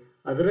ಮಾರಿದ್ದೀವಿ,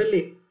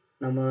 ಅದರಲ್ಲಿ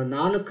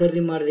ನಾನು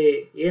ಖರೀದಿ ಮಾಡಿದೆ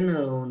ಏನು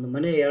ಒಂದು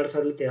ಮನೆ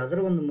 2000 ಇರುತ್ತೆ, ಅದರ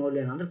ಒಂದು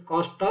ಮೌಲ್ಯ ಅಂದರೆ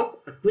ಕಾಸ್ಟ್ ಆಫ್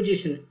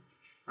ಅಕ್ವಿಜಿಷನ್,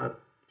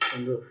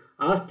 ಒಂದು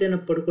ಆಸ್ತಿಯನ್ನು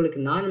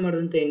ಪಡ್ಕೊಳ್ಳಿಕ್ಕೆ ನಾನು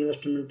ಮಾಡಿದಂಥ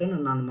ಇನ್ವೆಸ್ಟ್ಮೆಂಟನ್ನು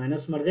ನಾನು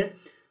ಮೈನಸ್ ಮಾಡಿದೆ.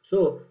 ಸೊ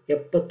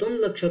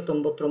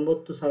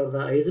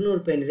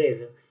 ₹71,99,500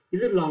 ಏನಿದೆ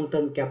ಇದು ಲಾಂಗ್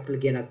ಟರ್ಮ್ ಕ್ಯಾಪಿಟಲ್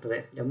ಗೇನ್ ಆಗ್ತದೆ.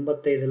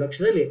 85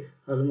 ಲಕ್ಷದಲ್ಲಿ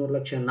 13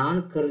 ಲಕ್ಷ ನಾನು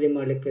ಖರೀದಿ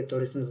ಮಾಡಲಿಕ್ಕೆ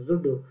ತೊಡಗಿಸಿದಂಥ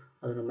ದುಡ್ಡು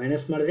ಅದನ್ನು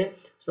ಮೈನಸ್ ಮಾಡಿದೆ.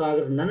 ಸೊ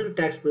ಹಾಗಾದ್ರೆ ನನಗೆ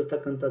ಟ್ಯಾಕ್ಸ್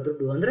ಬೀಳ್ತಕ್ಕಂಥ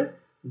ದುಡ್ಡು ಅಂದರೆ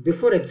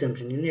ಬಿಫೋರ್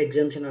ಎಕ್ಸಾಮ್ಷನ್, ಇನ್ನು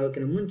ಎಕ್ಸಾಮ್ಷನ್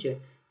ಆಗೋಕ್ಕಿಂತ ಮುಂಚೆ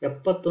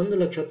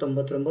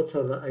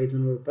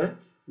 ₹71,99,500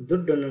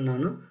 ದುಡ್ಡನ್ನು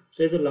ನಾನು ಸೊ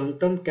ಇದು long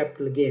term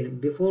capital gain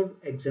before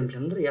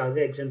exemption, ಅಂದರೆ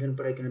ಯಾವುದೇ ಎಕ್ಸಾಮ್ಷನ್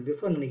ಪಡೆಯೋಕ್ಕಿಂತ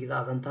ಬಿಫೋರ್ ನನಗೆ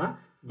ಇದಾದಂತಹ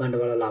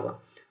ಬಂಡವಾಳ ಲಾಭ.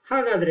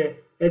 ಹಾಗಾದರೆ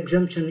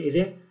ಎಕ್ಸಾಮ್ಷನ್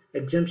ಇದೆ,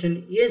 ಎಕ್ಸಾಮ್ಷನ್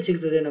ಏನು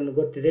ಸಿಗ್ತದೆ ನಮಗೆ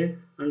ಗೊತ್ತಿದೆ.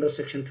 ಅಂಡರ್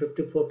ಸೆಕ್ಷನ್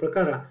 54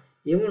 ಪ್ರಕಾರ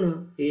ಇವನು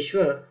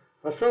ಈಶ್ವರ್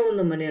ಹೊಸ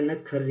ಒಂದು ಮನೆಯನ್ನು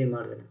ಖರೀದಿ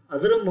ಮಾಡಿದಾನೆ,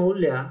 ಅದರ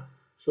ಮೌಲ್ಯ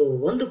ಸೊ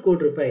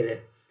 ₹1,00,00,000 ಇದೆ.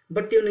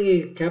 ಬಟ್ ಇವನಿಗೆ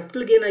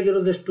ಕ್ಯಾಪಿಟಲ್ ಗೇನ್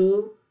ಆಗಿರೋದೆಷ್ಟು,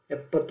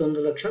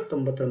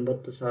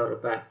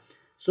 ₹71,99,000.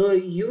 ಸೊ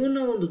ಇವನ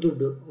ಒಂದು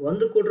ದುಡ್ಡು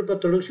 ₹1,00,00,000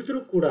 ತೊಡಗಿಸಿದ್ರು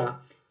ಕೂಡ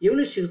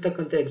ಇವನಿಗೆ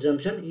ಸಿಗ್ತಕ್ಕಂಥ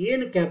ಎಕ್ಸಾಮ್ಷನ್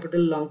ಏನು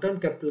capital long term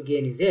capital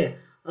gain ಇದೆ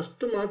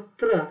ಅಷ್ಟು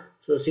ಮಾತ್ರ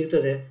ಸೊ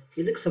ಸಿಗ್ತದೆ.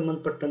 ಇದಕ್ಕೆ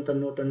ಸಂಬಂಧಪಟ್ಟಂಥ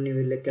ನೋಟನ್ನು ನೀವು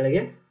ಇಲ್ಲೇ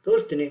ಕೆಳಗೆ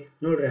ತೋರಿಸ್ತೀನಿ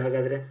ನೋಡ್ರಿ.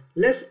 ಹಾಗಾದರೆ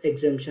ಲೆಸ್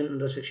ಎಕ್ಸಾಮ್ಷನ್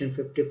ಅಂಡರ್ ಸೆಕ್ಷನ್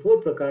 54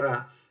 ಪ್ರಕಾರ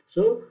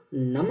ಸೊ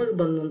ನಮಗೆ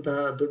ಬಂದಂತಹ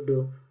ದುಡ್ಡು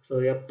ಸೊ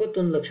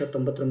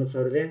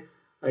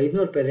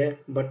 ₹71,99,500 ಇದೆ.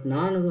 ಬಟ್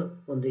ನಾನು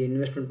ಒಂದು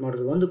ಇನ್ವೆಸ್ಟ್ಮೆಂಟ್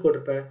ಮಾಡೋದು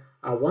 ₹1,00,00,000,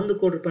 ಆ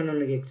 ₹1,00,00,000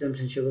 ನನಗೆ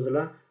ಎಕ್ಸಾಮ್ಷನ್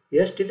ಸಿಗೋದಿಲ್ಲ.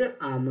 ಎಷ್ಟಿದೆ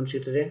ಆ ಅಮೌಂಟ್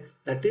ಸಿಗ್ತದೆ,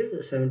 ದಟ್ ಈಸ್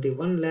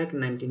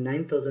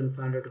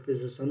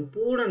 ₹71,99,500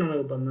 ಸಂಪೂರ್ಣ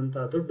ನನಗೆ ಬಂದಂಥ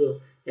ದುಡ್ಡು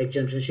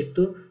ಎಕ್ಸಾಮ್ಷನ್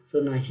ಸಿಕ್ತು. ಸೊ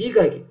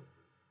ಹೀಗಾಗಿ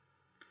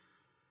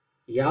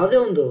ಯಾವುದೇ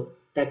ಒಂದು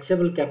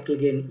ಟ್ಯಾಕ್ಸೇಬಲ್ ಕ್ಯಾಪಿಟಲ್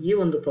ಗೇನ್ ಈ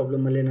ಒಂದು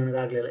ಪ್ರಾಬ್ಲಮಲ್ಲಿ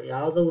ನನಗಾಗಲಿಲ್ಲ,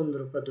 ಯಾವುದೋ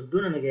 ₹1 ದುಡ್ಡು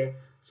ನನಗೆ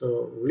ಸೊ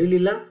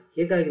ಉಳಿಲಿಲ್ಲ.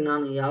 ಹೀಗಾಗಿ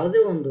ನಾನು ಯಾವುದೇ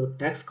ಒಂದು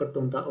ಟ್ಯಾಕ್ಸ್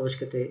ಕಟ್ಟುವಂಥ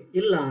ಅವಶ್ಯಕತೆ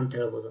ಇಲ್ಲ ಅಂತ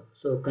ಹೇಳ್ಬೋದು.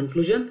 So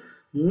conclusion,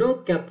 no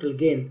capital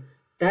gain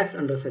tax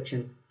under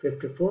section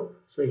 54.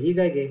 So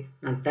ಹೀಗಾಗಿ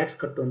ನಾನು ಟ್ಯಾಕ್ಸ್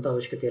ಕಟ್ಟುವಂಥ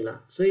ಅವಶ್ಯಕತೆ ಇಲ್ಲ.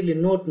 ಸೊ ಇಲ್ಲಿ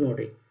ನೋಟ್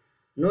ನೋಡಿ,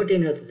 ನೋಟ್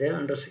ಏನು ಹೇಳ್ತಿದೆ,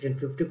 ಅಂಡರ್ ಸೆಕ್ಷನ್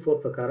 54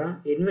 ಪ್ರಕಾರ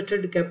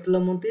invested capital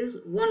amount is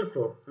 1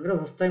 crore, ಅಂದರೆ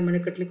ಹೊಸದಾಗಿ ಮನೆ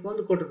ಕಟ್ಟಲಿಕ್ಕೆ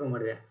 ₹1,00,00,000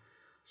 ಮಾಡಿದೆ.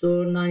 ಸೊ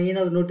ನಾನು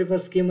ಏನಾದರೂ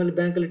ನೋಟಿಫೈಡ್ ಸ್ಕೀಮಲ್ಲಿ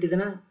ಬ್ಯಾಂಕಲ್ಲಿ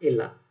ಇಟ್ಟಿದ್ದೇನಾ,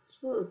 ಇಲ್ಲ.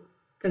 So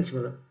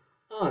consumer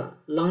R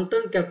long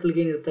term capital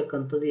gain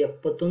ಇರ್ತಕ್ಕಂಥದ್ದು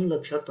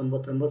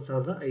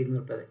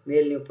 ₹71,99,500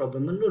 ಮೇಲೆ ನೀವು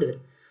ಪ್ರಾಬ್ಲಮಲ್ಲಿ ನೋಡಿದ್ರಿ.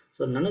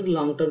 ಸೊ ನನಗೆ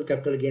ಲಾಂಗ್ ಟರ್ಮ್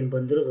ಕ್ಯಾಪಿಟಲ್ ಗೇನ್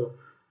ಬಂದಿರೋದು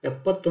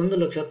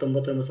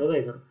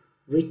 ₹71,99,500.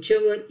 ವಿಚ್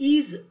ಎವರ್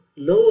ಈಸ್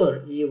ಲೋವರ್,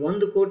 ಈ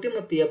 1 ಕೋಟಿ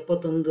ಮತ್ತು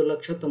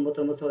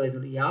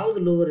 ₹71,99,500 ಯಾವುದು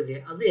ಲೋವರ್ ಇದೆ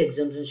ಅದು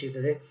ಎಕ್ಸಾಮ್ಷನ್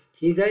ಸಿಗ್ತದೆ.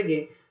 ಹೀಗಾಗಿ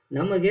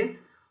ನಮಗೆ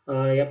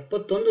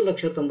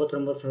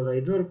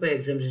 ₹71,99,500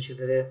 ಎಕ್ಸಾಮ್ಷನ್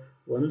ಸಿಗ್ತದೆ.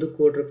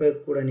 ₹1,00,00,000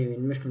 ಕೂಡ ನೀವು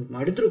ಇನ್ವೆಸ್ಟ್ಮೆಂಟ್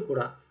ಮಾಡಿದರೂ ಕೂಡ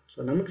ಸೊ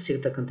ನಮಗೆ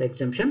ಸಿಗ್ತಕ್ಕಂಥ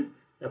ಎಕ್ಸಾಮ್ಷನ್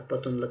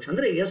 71 ಲಕ್ಷ.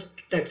 ಅಂದರೆ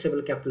ಎಷ್ಟು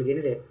ಟ್ಯಾಕ್ಸೇಬಲ್ ಕ್ಯಾಪಿಟಲ್ ಗೇನ್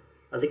ಇದೆ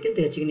ಅದಕ್ಕಿಂತ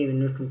ಹೆಚ್ಚಿಗೆ ನೀವು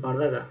ಇನ್ವೆಸ್ಟ್ಮೆಂಟ್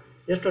ಮಾಡಿದಾಗ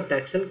ಎಷ್ಟು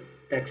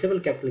ಟ್ಯಾಕ್ಸೇಬಲ್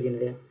ಕ್ಯಾಪಿಟಲ್ ಗೇನ್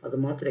ಇದೆ ಅದು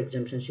ಮಾತ್ರ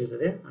ಎಕ್ಸಾಮ್ಷನ್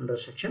ಸಿಗ್ತದೆ ಅಂಡರ್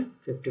ಸೆಕ್ಷನ್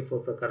 54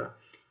 ಪ್ರಕಾರ.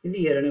 ಇದು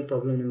ಎರಡನೇ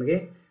ಪ್ರಾಬ್ಲಮ್ ನಿಮಗೆ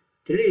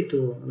ತಿಳಿಯಿತು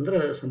ಅಂದ್ರೆ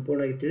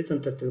ಸಂಪೂರ್ಣವಾಗಿ ತಿಳಿತು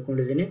ಅಂತ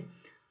ತಿಳ್ಕೊಂಡಿದ್ದೀನಿ.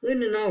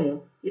 ಇನ್ನು ನಾವು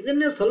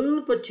ಇದನ್ನೇ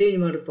ಸ್ವಲ್ಪ ಚೇಂಜ್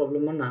ಮಾಡಿ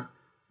ಪ್ರಾಬ್ಲಮನ್ನು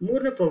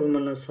ಮೂರನೇ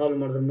ಪ್ರಾಬ್ಲಮನ್ನು ಸಾಲ್ವ್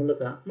ಮಾಡೋದ್ರ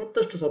ಮೂಲಕ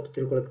ಮತ್ತಷ್ಟು ಸ್ವಲ್ಪ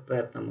ತಿಳ್ಕೊಳ್ಳೋಕ್ಕೆ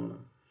ಪ್ರಯತ್ನ ಮಾಡೋಣ.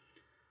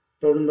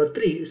 Problem number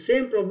 3,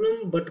 same problem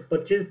but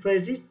purchase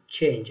price is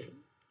change.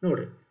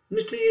 ನೋಡಿರಿ,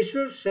 mister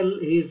Eshwar cell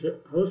he's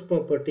house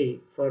property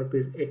for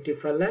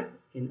 ₹85 lakh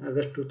in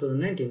August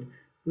 2019,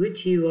 which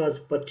he was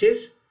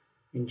purchased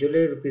in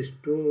July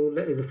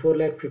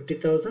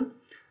 ₹4,50,000.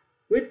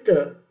 With the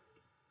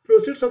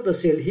proceeds of the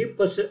sale, he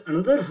purchased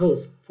another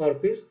house for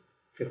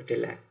 ₹50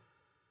 lakh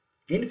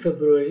in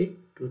February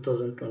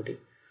 2020.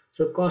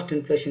 So cost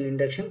inflation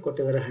induction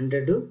ಕೊಟ್ಟಿದ್ದಾರೆ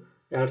 100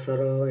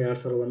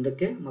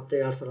 2001ಕ್ಕೆ ಮತ್ತು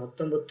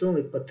 2019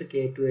 20ಕ್ಕೆ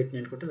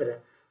 829 ಕೊಟ್ಟಿದ್ದಾರೆ.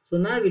 So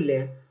ನಾವಿಲ್ಲಿ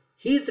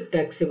he's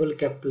taxable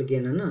capital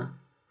ಗೇನನ್ನು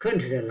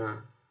ಕಂಡುಹಿಡಿಯೋಣ.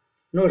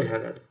 ನೋಡಿ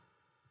ಹಾಗಾದರೆ,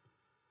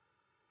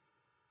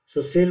 so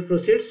sale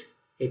proceeds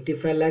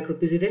 ₹85 lakh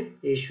ಇದೆ.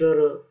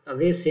 ಈಶ್ವರ್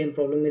ಅದೇ same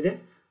problem ಇದೆ.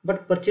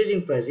 ಬಟ್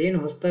ಪರ್ಚೇಸಿಂಗ್ ಪ್ರೈಸ್ ಏನು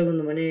ಹೊಸದಾಗಿ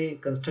ಒಂದು ಮನೆ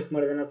ಕನ್ಸ್ಟ್ರಕ್ಟ್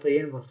ಮಾಡಿದಾನೆ ಅಥವಾ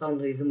ಏನು ಹೊಸ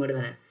ಒಂದು ಇದು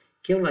ಮಾಡಿದಾನೆ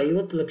ಕೇವಲ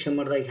 50 ಲಕ್ಷ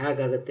ಮಾಡಿದಾಗ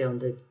ಹೇಗಾಗುತ್ತೆ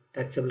ಒಂದು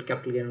ಟ್ಯಾಕ್ಸೇಬಲ್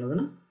ಕ್ಯಾಪಿಟಲ್ ಗೇನ್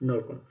ಅನ್ನೋದನ್ನು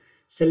ನೋಡ್ಕೊಂಡು.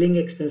 ಸೆಲ್ಲಿಂಗ್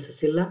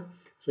ಎಕ್ಸ್ಪೆನ್ಸಸ್ ಇಲ್ಲ.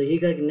 ಸೊ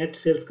ಹೀಗಾಗಿ ನೆಟ್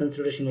ಸೇಲ್ಸ್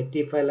ಕನ್ಸಿಡರೇಷನ್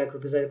 ₹85 lakh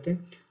ಆಗುತ್ತೆ.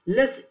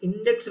 Less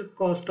indexed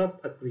cost of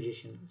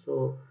acquisition. So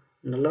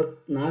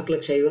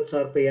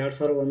 44,50,000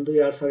 2001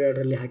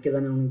 2002ರಲ್ಲಿ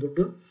ಹಾಕಿದಾನೆ ಅವನು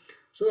ದುಡ್ಡು.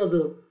 ಸೊ ಅದು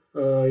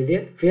ಇದೆ.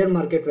 ಫೇರ್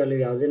ಮಾರ್ಕೆಟ್ ವ್ಯಾಲ್ಯೂ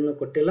ಯಾವುದನ್ನು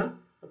ಕೊಟ್ಟಿಲ್ಲ.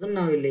 ಅದನ್ನು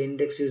ನಾವು ಇಲ್ಲಿ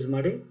ಇಂಡೆಕ್ಸ್ ಯೂಸ್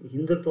ಮಾಡಿ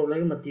ಹಿಂದಿನ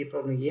ಪ್ರಾಬ್ಲಮ್ಗೆ ಮತ್ತು ಈ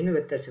ಪ್ರಾಬ್ಲಮ್ಗೆ ಏನೂ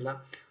ವ್ಯತ್ಯಾಸ ಇಲ್ಲ.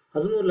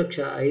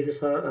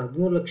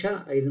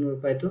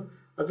 13,05,500 ಆಯಿತು.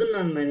 ಅದನ್ನು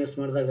ನಾನು ಮೈನಸ್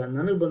ಮಾಡಿದಾಗ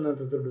ನನಗೆ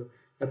ಬಂದಂಥ ದುಡ್ಡು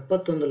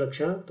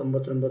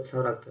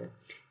 71,99,000 ಆಗ್ತದೆ.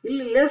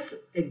 ಇಲ್ಲಿ ಲೆಸ್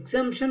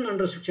ಎಕ್ಸಂಪ್ಷನ್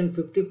ಅಂಡರ್ ಸೆಕ್ಷನ್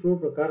 54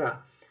 ಪ್ರಕಾರ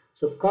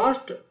so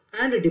cost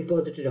and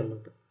deposited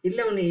amount.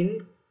 ಇಲ್ಲಿ ಅವನು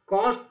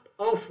ಕಾಸ್ಟ್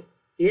ಆಫ್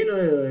ಏನು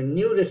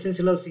ನ್ಯೂ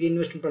ರೆಸಿಡೆನ್ಷಿಯಲ್ ಹೌಸ್ಗೆ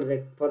ಇನ್ವೆಸ್ಟ್ಮೆಂಟ್ ಮಾಡಿದೆ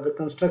ಫಾರ್ ದ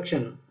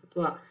ಕನ್ಸ್ಟ್ರಕ್ಷನ್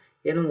ಅಥವಾ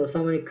ಏನೋ ಹೊಸ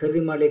ಮನೆ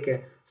ಖರೀದಿ ಮಾಡಲಿಕ್ಕೆ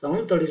ಸೊ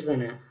ಅವನು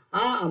ತೊಡಗಿಸಿದಾನೆ.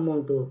 ಆ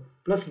ಅಮೌಂಟು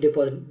ಪ್ಲಸ್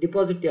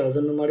ಡಿಪಾಸಿಟ್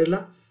ಯಾವುದನ್ನು ಮಾಡಿಲ್ಲ.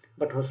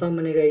 ಬಟ್ ಹೊಸ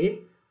ಮನೆಗಾಗಿ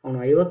ಅವನು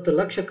 50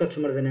 ಲಕ್ಷ ಖರ್ಚು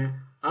ಮಾಡಿದ್ದಾನೆ.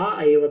 ಆ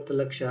 50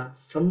 ಲಕ್ಷ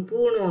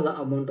ಸಂಪೂರ್ಣವಾದ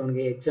ಅಮೌಂಟ್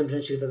ಅವನಿಗೆ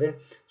ಎಕ್ಸಂಪ್ಷನ್ ಸಿಗ್ತದೆ.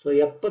 ಸೊ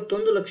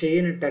 71 ಲಕ್ಷ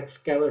ಏನು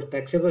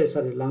taxable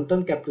long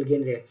term capital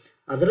gain ಇದೆ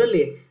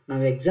ಅದರಲ್ಲಿ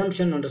ನಾವು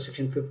ಎಕ್ಸಂಪ್ಷನ್ ಅಂಡರ್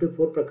ಸೆಕ್ಷನ್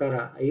 54 ಪ್ರಕಾರ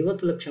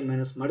 50 ಲಕ್ಷ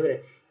ಮೈನಸ್ ಮಾಡಿದ್ರೆ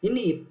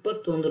ಇನ್ನು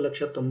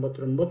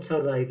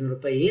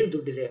 21,99,500 ಏನು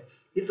ದುಡ್ಡಿದೆ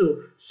ಇದು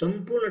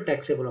ಸಂಪೂರ್ಣ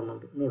ಟ್ಯಾಕ್ಸೇಬಲ್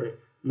ಅಮೌಂಟ್. ನೋಡಿರಿ,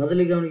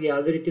 ಮೊದಲಿಗೆ ಅವನಿಗೆ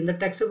ಯಾವುದೇ ರೀತಿಯಿಂದ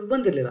ಟ್ಯಾಕ್ಸೇಬಲ್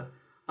ಬಂದಿರಲಿಲ್ಲ.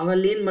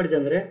 ಆಮೇಲೆ ಏನು ಮಾಡಿದೆ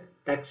ಅಂದರೆ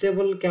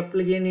ಟ್ಯಾಕ್ಸೇಬಲ್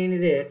ಕ್ಯಾಪಿಟಲ್ ಗೇನ್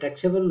ಏನಿದೆ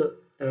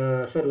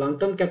ಲಾಂಗ್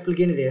ಟರ್ಮ್ ಕ್ಯಾಪಿಟಲ್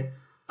ಗೇನ್ ಇದೆ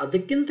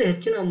ಅದಕ್ಕಿಂತ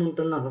ಹೆಚ್ಚಿನ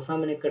ಅಮೌಂಟನ್ನು ಹೊಸ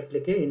ಮನೆ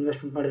ಕಟ್ಟಲಿಕ್ಕೆ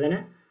ಇನ್ವೆಸ್ಟ್ಮೆಂಟ್ ಮಾಡಿದ್ದಾನೆ.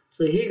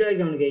 ಸೊ ಹೀಗಾಗಿ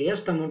ಅವನಿಗೆ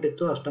ಎಷ್ಟು ಅಮೌಂಟ್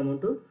ಇತ್ತು ಅಷ್ಟು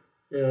ಅಮೌಂಟು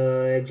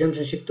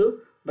ಎಕ್ಸಂಪ್ಷನ್ ಸಿಕ್ತು.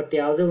 ಬಟ್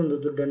ಯಾವುದೇ ಒಂದು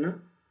ದುಡ್ಡನ್ನು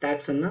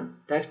ಟ್ಯಾಕ್ಸ್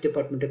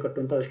ಡಿಪಾರ್ಟ್ಮೆಂಟಿಗೆ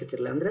ಕಟ್ಟುವಂಥ ಅವಶ್ಯಕತೆ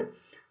ಇಲ್ಲ. ಅಂದರೆ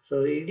ಸೊ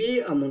ಇಡೀ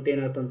ಅಮೌಂಟ್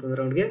ಏನಾಯ್ತು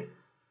ಅಂತಂದ್ರೆ ಅವನಿಗೆ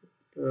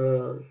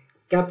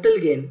ಕ್ಯಾಪಿಟಲ್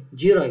ಗೇನ್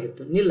 0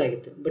 ಆಗಿತ್ತು, ನಿಲ್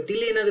ಆಗಿತ್ತು. ಬಟ್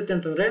ಇಲ್ಲಿ ಏನಾಗುತ್ತೆ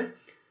ಅಂತಂದರೆ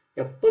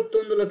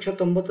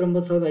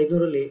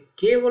 71,99,500ರಲ್ಲಿ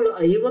ಕೇವಲ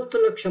 50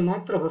 ಲಕ್ಷ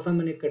ಮಾತ್ರ ಹೊಸ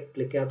ಮನೆ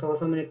ಕಟ್ಟಲಿಕ್ಕೆ ಅಥವಾ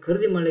ಹೊಸ ಮನೆ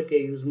ಖರೀದಿ ಮಾಡಲಿಕ್ಕೆ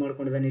ಯೂಸ್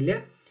ಮಾಡ್ಕೊಂಡಿದ್ದಾನೆ ಇಲ್ಲೇ.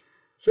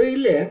 ಸೊ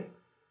ಇಲ್ಲೇ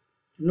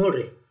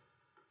ನೋಡ್ರಿ,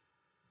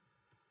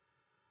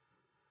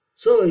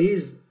 so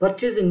is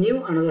purchase A new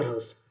another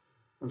house.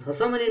 ಒಂದು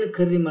ಹೊಸ ಮನೆಯನ್ನು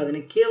ಖರೀದಿ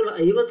ಮಾಡಿದಾನೆ, ಕೇವಲ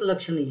 50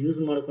 ಲಕ್ಷನ ಯೂಸ್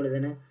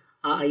ಮಾಡ್ಕೊಂಡಿದ್ದಾನೆ.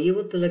 ಆ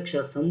 50 ಲಕ್ಷ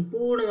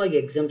ಸಂಪೂರ್ಣವಾಗಿ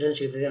ಎಕ್ಸಂಪ್ಷನ್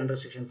ಸಿಗ್ತದೆ ಅಂಡರ್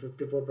ಸೆಕ್ಷನ್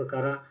 54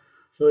 ಪ್ರಕಾರ.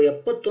 ಸೊ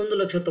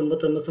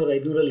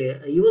 71,99,500ರಲ್ಲಿ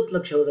 50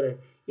 ಲಕ್ಷ ಹೋದರೆ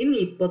ಇನ್ನು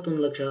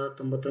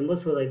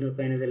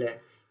 21,99,500 ಏನಿದೆ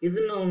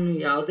ಇದನ್ನು ಅವನು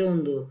ಯಾವುದೇ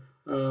ಒಂದು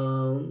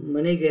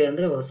ಮನೆಗೆ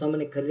ಅಂದರೆ ಹೊಸ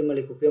ಮನೆ ಖರೀದಿ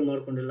ಮಾಡಲಿಕ್ಕೆ ಉಪಯೋಗ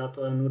ಮಾಡ್ಕೊಂಡಿಲ್ಲ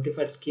ಅಥವಾ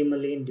ನೋಟಿಫೈಡ್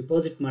ಸ್ಕೀಮಲ್ಲಿ ಏನು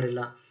ಡಿಪಾಸಿಟ್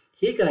ಮಾಡಿಲ್ಲ.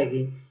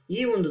 ಹೀಗಾಗಿ ಈ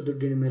ಒಂದು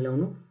ದುಡ್ಡಿನ ಮೇಲೆ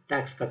ಅವನು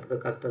ಟ್ಯಾಕ್ಸ್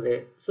ಕಟ್ಟಬೇಕಾಗ್ತದೆ.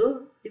 ಸೊ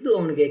ಇದು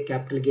ಅವನಿಗೆ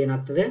ಕ್ಯಾಪಿಟಲ್ ಗೇನ್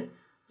ಆಗ್ತದೆ.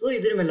 ಸೊ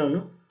ಇದ್ರ ಮೇಲೆ ಅವನು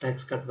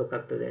ಟ್ಯಾಕ್ಸ್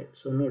ಕಟ್ಟಬೇಕಾಗ್ತದೆ.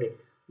 ಸೊ ನೋಡಿ,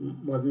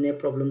 ಮೊದಲನೇ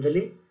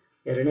ಪ್ರಾಬ್ಲಮ್ದಲ್ಲಿ,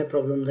 ಎರಡನೇ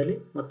ಪ್ರಾಬ್ಲಮ್ದಲ್ಲಿ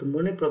ಮತ್ತು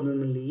ಮೂರನೇ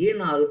ಪ್ರಾಬ್ಲಮ್ನಲ್ಲಿ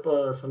ಏನು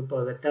ಸ್ವಲ್ಪ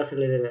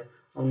ವ್ಯತ್ಯಾಸಗಳಿದ್ದಾವೆ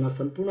ಅವನ್ನ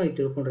ಸಂಪೂರ್ಣವಾಗಿ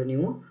ತಿಳ್ಕೊಂಡ್ರೆ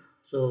ನೀವು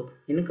so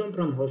income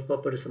from house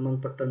property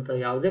ಸಂಬಂಧಪಟ್ಟಂಥ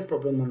ಯಾವುದೇ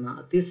ಪ್ರಾಬ್ಲಮನ್ನು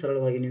ಅತಿ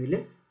ಸರಳವಾಗಿ ನೀವು ಇಲ್ಲಿ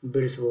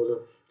ಬಿಡಿಸ್ಬೋದು.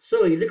 ಸೊ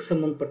ಇದಕ್ಕೆ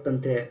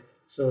ಸಂಬಂಧಪಟ್ಟಂತೆ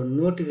ಸೊ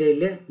ನೋಟ್ ಇದೆ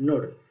ಇಲ್ಲೇ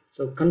ನೋಡಿರಿ.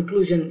 ಸೊ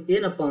ಕನ್ಕ್ಲೂಷನ್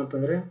ಏನಪ್ಪ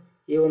ಅಂತಂದರೆ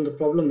ಈ ಒಂದು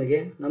ಪ್ರಾಬ್ಲಮಿಗೆ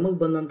ನಮಗೆ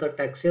ಬಂದಂಥ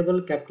ಟ್ಯಾಕ್ಸೇಬಲ್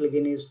ಕ್ಯಾಪಿಟಲ್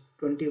ಗೇನ್ ಈಸ್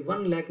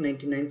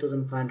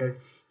 21,99,500.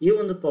 ಈ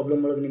ಒಂದು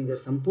ಪ್ರಾಬ್ಲಮ್ ಒಳಗೆ ನಿಮಗೆ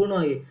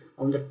ಸಂಪೂರ್ಣವಾಗಿ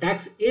ಒಂದು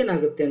ಟ್ಯಾಕ್ಸ್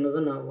ಏನಾಗುತ್ತೆ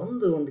ಅನ್ನೋದನ್ನು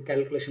ಒಂದು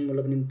ಕ್ಯಾಲ್ಕುಲೇಷನ್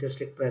ಮೂಲಕ ನಿಮ್ಗೆ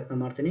ತಿಳಿಸ್ಲಿಕ್ಕೆ ಪ್ರಯತ್ನ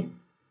ಮಾಡ್ತೀನಿ.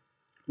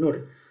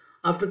 ನೋಡಿ,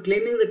 after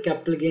claiming the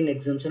capital gain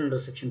exemption under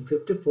section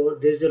 54,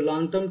 there is a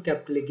long-term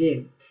capital gain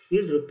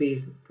is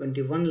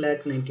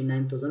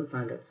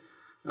 ₹21,99,500.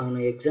 ಅವನು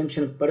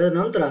ಎಕ್ಸಂಪ್ಷನ್ ಪಡೆದ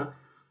ನಂತರ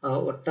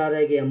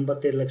ಒಟ್ಟಾರೆಯಾಗಿ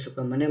 85 ಲಕ್ಷ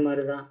ರೂಪಾಯಿ ಮನೆ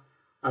ಮಾರಿದ.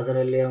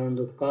 ಅದರಲ್ಲಿ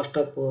ಒಂದು ಕಾಸ್ಟ್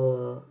ಆಫ್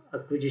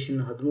ಅಕ್ವಿಜಿಷನ್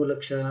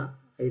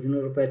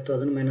 13,500,000 ಇತ್ತು,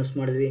 ಅದನ್ನು ಮೈನಸ್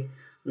ಮಾಡಿದ್ವಿ.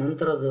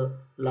 ನಂತರ ಅದು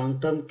ಲಾಂಗ್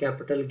ಟರ್ಮ್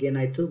ಕ್ಯಾಪಿಟಲ್ ಗೇನ್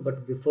ಆಯಿತು, but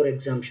before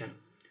exemption.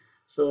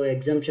 So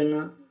exemption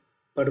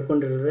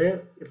ಪಡ್ಕೊಂಡಿರದೇ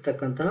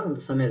ಇರ್ತಕ್ಕಂಥ ಒಂದು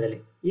ಸಮಯದಲ್ಲಿ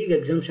ಈಗ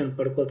ಎಕ್ಸಂಪ್ಷನ್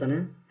ಪಡ್ಕೋತಾನೆ.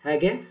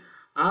 ಹಾಗೆ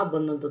ಆ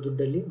ಬಂದಂಥ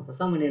ದುಡ್ಡಲ್ಲಿ ಹೊಸ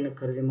ಮನೆಯನ್ನು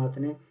ಖರೀದಿ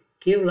ಮಾಡ್ತಾನೆ.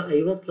 ಕೇವಲ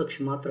 50 ಲಕ್ಷ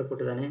ಮಾತ್ರ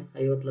ಕೊಟ್ಟಿದ್ದಾನೆ.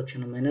 50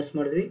 ಲಕ್ಷನ ಮೈನಸ್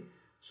ಮಾಡಿದ್ವಿ.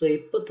 ಸೊ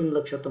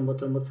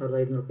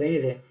 21,99,500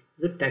 ಏನಿದೆ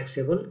ಇದು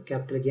ಟ್ಯಾಕ್ಸೇಬಲ್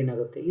ಕ್ಯಾಪಿಟಲ್ ಗೇನ್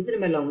ಆಗುತ್ತೆ. ಇದ್ರ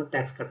ಮೇಲೆ ಅವನು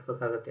ಟ್ಯಾಕ್ಸ್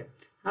ಕಟ್ಟಬೇಕಾಗತ್ತೆ.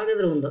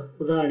 ಹಾಗಾದರೆ ಒಂದು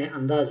ಉದಾಹರಣೆ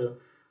ಅಂದಾಜು.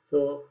 So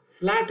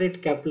flat rate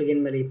capital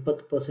gain ಮೇಲೆ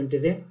 20%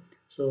 ಇದೆ.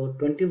 ಸೊ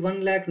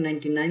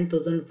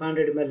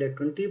 21,99,500 ಮೇಲೆ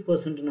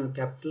 20% ನಾವು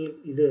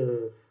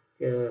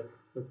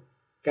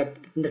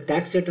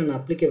ಟ್ಯಾಕ್ಸ್ ರೇಟನ್ನು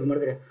ಅಪ್ಲಿಕೇಬಲ್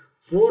ಮಾಡಿದ್ರೆ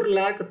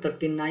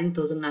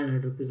 4,39,900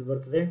 rupees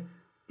ಬರ್ತದೆ.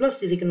 ಪ್ಲಸ್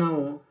ಇದಕ್ಕೆ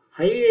ನಾವು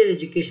ಹೈಯರ್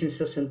ಎಜುಕೇಷನ್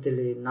ಸೆಸ್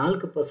ಅಂತೇಳಿ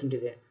 4%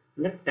 ಇದೆ.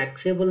 ಅಂದರೆ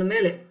ಟ್ಯಾಕ್ಸೇಬಲ್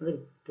ಮೇಲೆ ಅಂದರೆ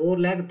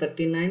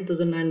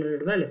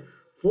 4,39,900 ಮೇಲೆ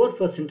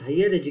 4%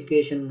 ಹೈಯರ್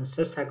ಎಜುಕೇಷನ್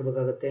ಸೆಸ್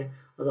ಹಾಕಬೇಕಾಗತ್ತೆ.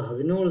 ಅದು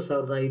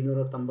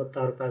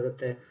 17,596 ರೂಪಾಯಿ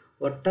ಆಗುತ್ತೆ.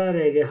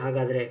 ಒಟ್ಟಾರೆಯಾಗಿ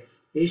ಹಾಗಾದರೆ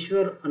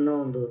ಈಶ್ವರ್ ಅನ್ನೋ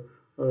ಒಂದು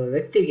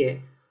ವ್ಯಕ್ತಿಗೆ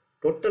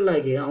ಟೋಟಲ್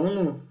ಆಗಿ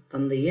ಅವನು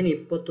ತಂದ ಏನು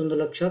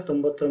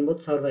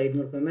 21,99,500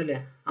 ರೂಪಾಯಿ ಮೇಲೆ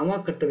ಅವ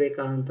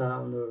ಕಟ್ಟಬೇಕಾದಂಥ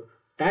ಒಂದು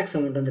ಟ್ಯಾಕ್ಸ್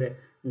ಅಮೌಂಟ್ ಅಂದರೆ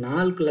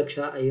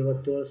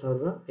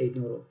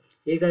 4,57,500.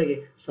 ಹೀಗಾಗಿ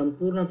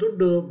ಸಂಪೂರ್ಣ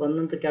ದುಡ್ಡು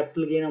ಬಂದಂಥ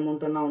ಕ್ಯಾಪಿಟಲ್ ಗೇನ್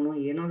ಅಮೌಂಟನ್ನು ಅವನು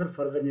ಏನಾದರೂ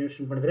ಫರ್ದರ್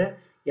ಇನ್ವೆಸ್ಟ್ ಮಾಡಿದ್ರೆ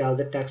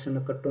ಯಾವುದೇ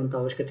ಟ್ಯಾಕ್ಸನ್ನು ಕಟ್ಟುವಂಥ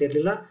ಅವಶ್ಯಕತೆ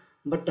ಇರಲಿಲ್ಲ.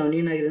 ಬಟ್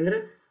ಅವನೇನಾಗಿದೆ ಅಂದರೆ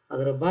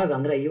ಅದರ ಭಾಗ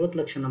ಅಂದರೆ 50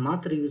 ಲಕ್ಷನ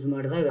ಮಾತ್ರ ಯೂಸ್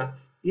ಮಾಡಿದಾಗ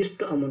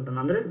ಇಷ್ಟು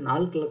ಅಮೌಂಟನ್ನು ಅಂದರೆ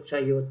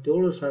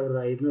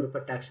 4,57,500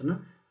 ರೂಪಾಯಿ ಟ್ಯಾಕ್ಸನ್ನು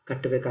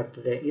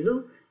ಕಟ್ಟಬೇಕಾಗ್ತದೆ. ಇದು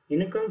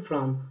ಇನ್ಕಮ್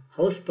ಫ್ರಾಮ್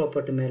ಹೌಸ್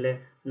ಪ್ರಾಪರ್ಟಿ ಮೇಲೆ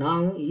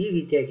ನಾವು ಈ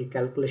ರೀತಿಯಾಗಿ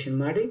ಕ್ಯಾಲ್ಕುಲೇಷನ್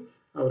ಮಾಡಿ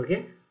ಅವ್ರಿಗೆ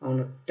ಅವನ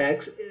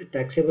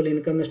ಟ್ಯಾಕ್ಸೇಬಲ್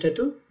ಇನ್ಕಮ್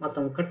ಎಷ್ಟಾಯಿತು ಮತ್ತು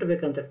ಅವ್ನು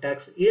ಕಟ್ಟಬೇಕಂತ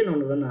ಟ್ಯಾಕ್ಸ್ ಏನು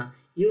ಅನ್ನೋದನ್ನು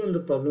ಈ ಒಂದು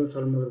ಪ್ರಾಬ್ಲಮ್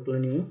ಸಾಲ್ವ್ ಮಾಡೋದಕ್ಕೂ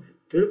ನೀವು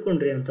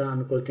ತಿಳ್ಕೊಂಡ್ರಿ ಅಂತ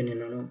ಅಂದ್ಕೊಳ್ತೀನಿ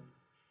ನಾನು.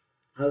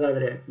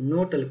 ಹಾಗಾದರೆ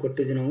ನೋಟಲ್ಲಿ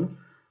ಕೊಟ್ಟಿದ್ದೀವಿ ನಾವು.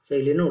 ಸೊ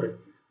ಇಲ್ಲಿ ನೋಡಿರಿ,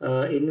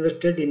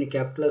 invested in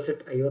capital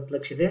asset 50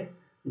 lakh ಇದೆ.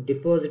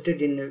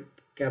 Deposited in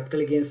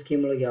capital gain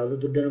scheme ಒಳಗೆ ಯಾವುದೂ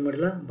ದುಡ್ಡನ್ನು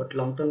ಮಾಡಿಲ್ಲ. But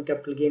long term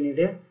capital gain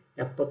ಇದೆ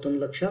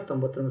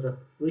 71,99,000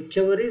 ವಿಚ್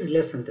ಎವರ್ ಈಸ್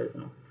ಲೆಸ್ ಅಂತ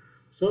ಹೇಳ್ತೀವಿ ನಾವು.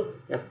 ಸೊ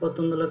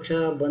 71 ಲಕ್ಷ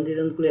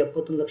ಬಂದಿದೆ ಅಂದ್ಕೊಳ್ಳಿ,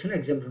 71 ಲಕ್ಷನ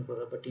ಎಕ್ಸಾಮ್ಷನ್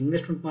ಕೊಡ್ತಾರೆ. ಬಟ್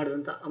ಇನ್ವೆಸ್ಟ್ಮೆಂಟ್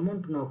ಮಾಡಿದಂಥ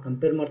ಅಮೌಂಟ್ ನಾವು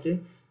ಕಂಪೇರ್ ಮಾಡ್ತೀವಿ,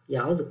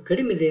 ಯಾವುದು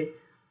ಕಡಿಮೆ ಇದೆ.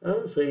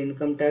 So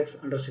income tax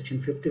under section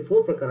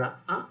 54 ಪ್ರಕಾರ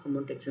ಆ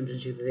ಅಮೌಂಟ್ ಎಕ್ಸಾಮ್ಷನ್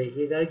ಸಿಗ್ತದೆ.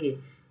 ಹೀಗಾಗಿ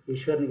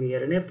ಈಶ್ವರ್ನಿಗೆ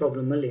ಎರಡನೇ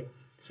ಪ್ರಾಬ್ಲಮಲ್ಲಿ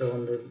ಸೊ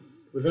ಒಂದು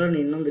ಉದಾಹರಣೆ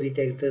ಇನ್ನೊಂದು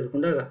ರೀತಿಯಾಗಿ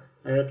ತೆಗೆದುಕೊಂಡಾಗ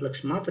 50 ಲಕ್ಷ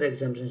ಮಾತ್ರ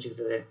ಎಕ್ಸಾಮ್ಷನ್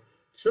ಸಿಗ್ತದೆ.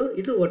 ಸೊ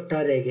ಇದು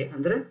ಒಟ್ಟಾರೆಯಾಗಿ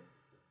ಅಂದರೆ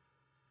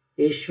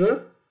ಈಶ್ವರ್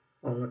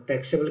ಅವನು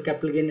ಟ್ಯಾಕ್ಸೇಬಲ್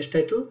ಕ್ಯಾಪಿಟಲ್ ಗೇನ್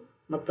ಎಷ್ಟಾಯಿತು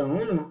ಮತ್ತು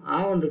ಅವನು ಆ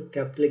ಒಂದು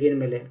ಕ್ಯಾಪಿಟಲ್ ಗೇನ್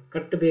ಮೇಲೆ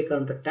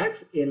ಕಟ್ಟಬೇಕಂತ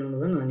ಟ್ಯಾಕ್ಸ್ ಏನು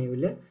ಅನ್ನೋದನ್ನು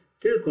ನೀವಿಲ್ಲೇ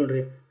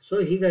ತಿಳ್ಕೊಂಡ್ರಿ. ಸೊ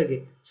ಹೀಗಾಗಿ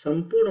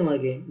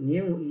ಸಂಪೂರ್ಣವಾಗಿ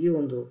ನೀವು ಈ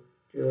ಒಂದು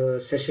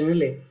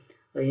ಸೆಷನಲ್ಲಿ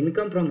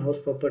ಇನ್ಕಮ್ ಫ್ರಮ್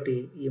ಹೌಸ್ ಪ್ರಾಪರ್ಟಿ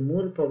ಈ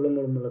 3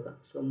 ಪ್ರಾಬ್ಲಮ್ಗಳ ಮೂಲಕ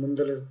ಸೊ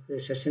ಮುಂದಿನ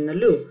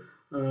ಸೆಷನ್ನಲ್ಲೂ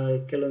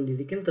ಕೆಲವೊಂದು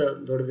ಇದಕ್ಕಿಂತ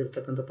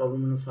ದೊಡ್ಡದಿರ್ತಕ್ಕಂಥ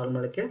ಪ್ರಾಬ್ಲಮನ್ನು ಸಾಲ್ವ್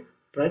ಮಾಡೋಕ್ಕೆ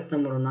ಪ್ರಯತ್ನ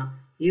ಮಾಡೋಣ.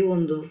 ಈ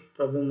ಒಂದು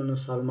ಪ್ರಾಬ್ಲಮನ್ನು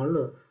ಸಾಲ್ವ್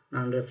ಮಾಡಲು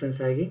ನಾನು ರೆಫರೆನ್ಸ್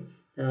ಆಗಿ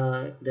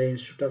the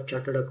institute of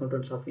chartered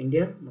accountants of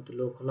India ಮತ್ತು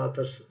ಲೋಕಲ್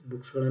ಆಥರ್ಸ್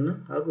ಬುಕ್ಸ್ಗಳನ್ನು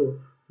ಹಾಗೂ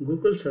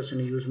ಗೂಗಲ್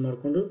ಸರ್ಚನ್ನು ಯೂಸ್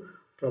ಮಾಡಿಕೊಂಡು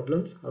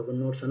ಪ್ರಾಬ್ಲಮ್ಸ್ ಹಾಗೂ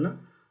ನೋಟ್ಸನ್ನು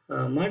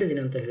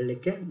ಮಾಡಿದ್ದೀನಿ ಅಂತ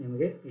ಹೇಳಲಿಕ್ಕೆ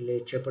ನಿಮಗೆ ಇಲ್ಲಿ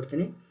ಇಚ್ಛೆ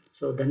ಪಡ್ತೀನಿ.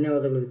 ಸೊ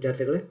ಧನ್ಯವಾದಗಳು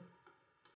ವಿದ್ಯಾರ್ಥಿಗಳೇ.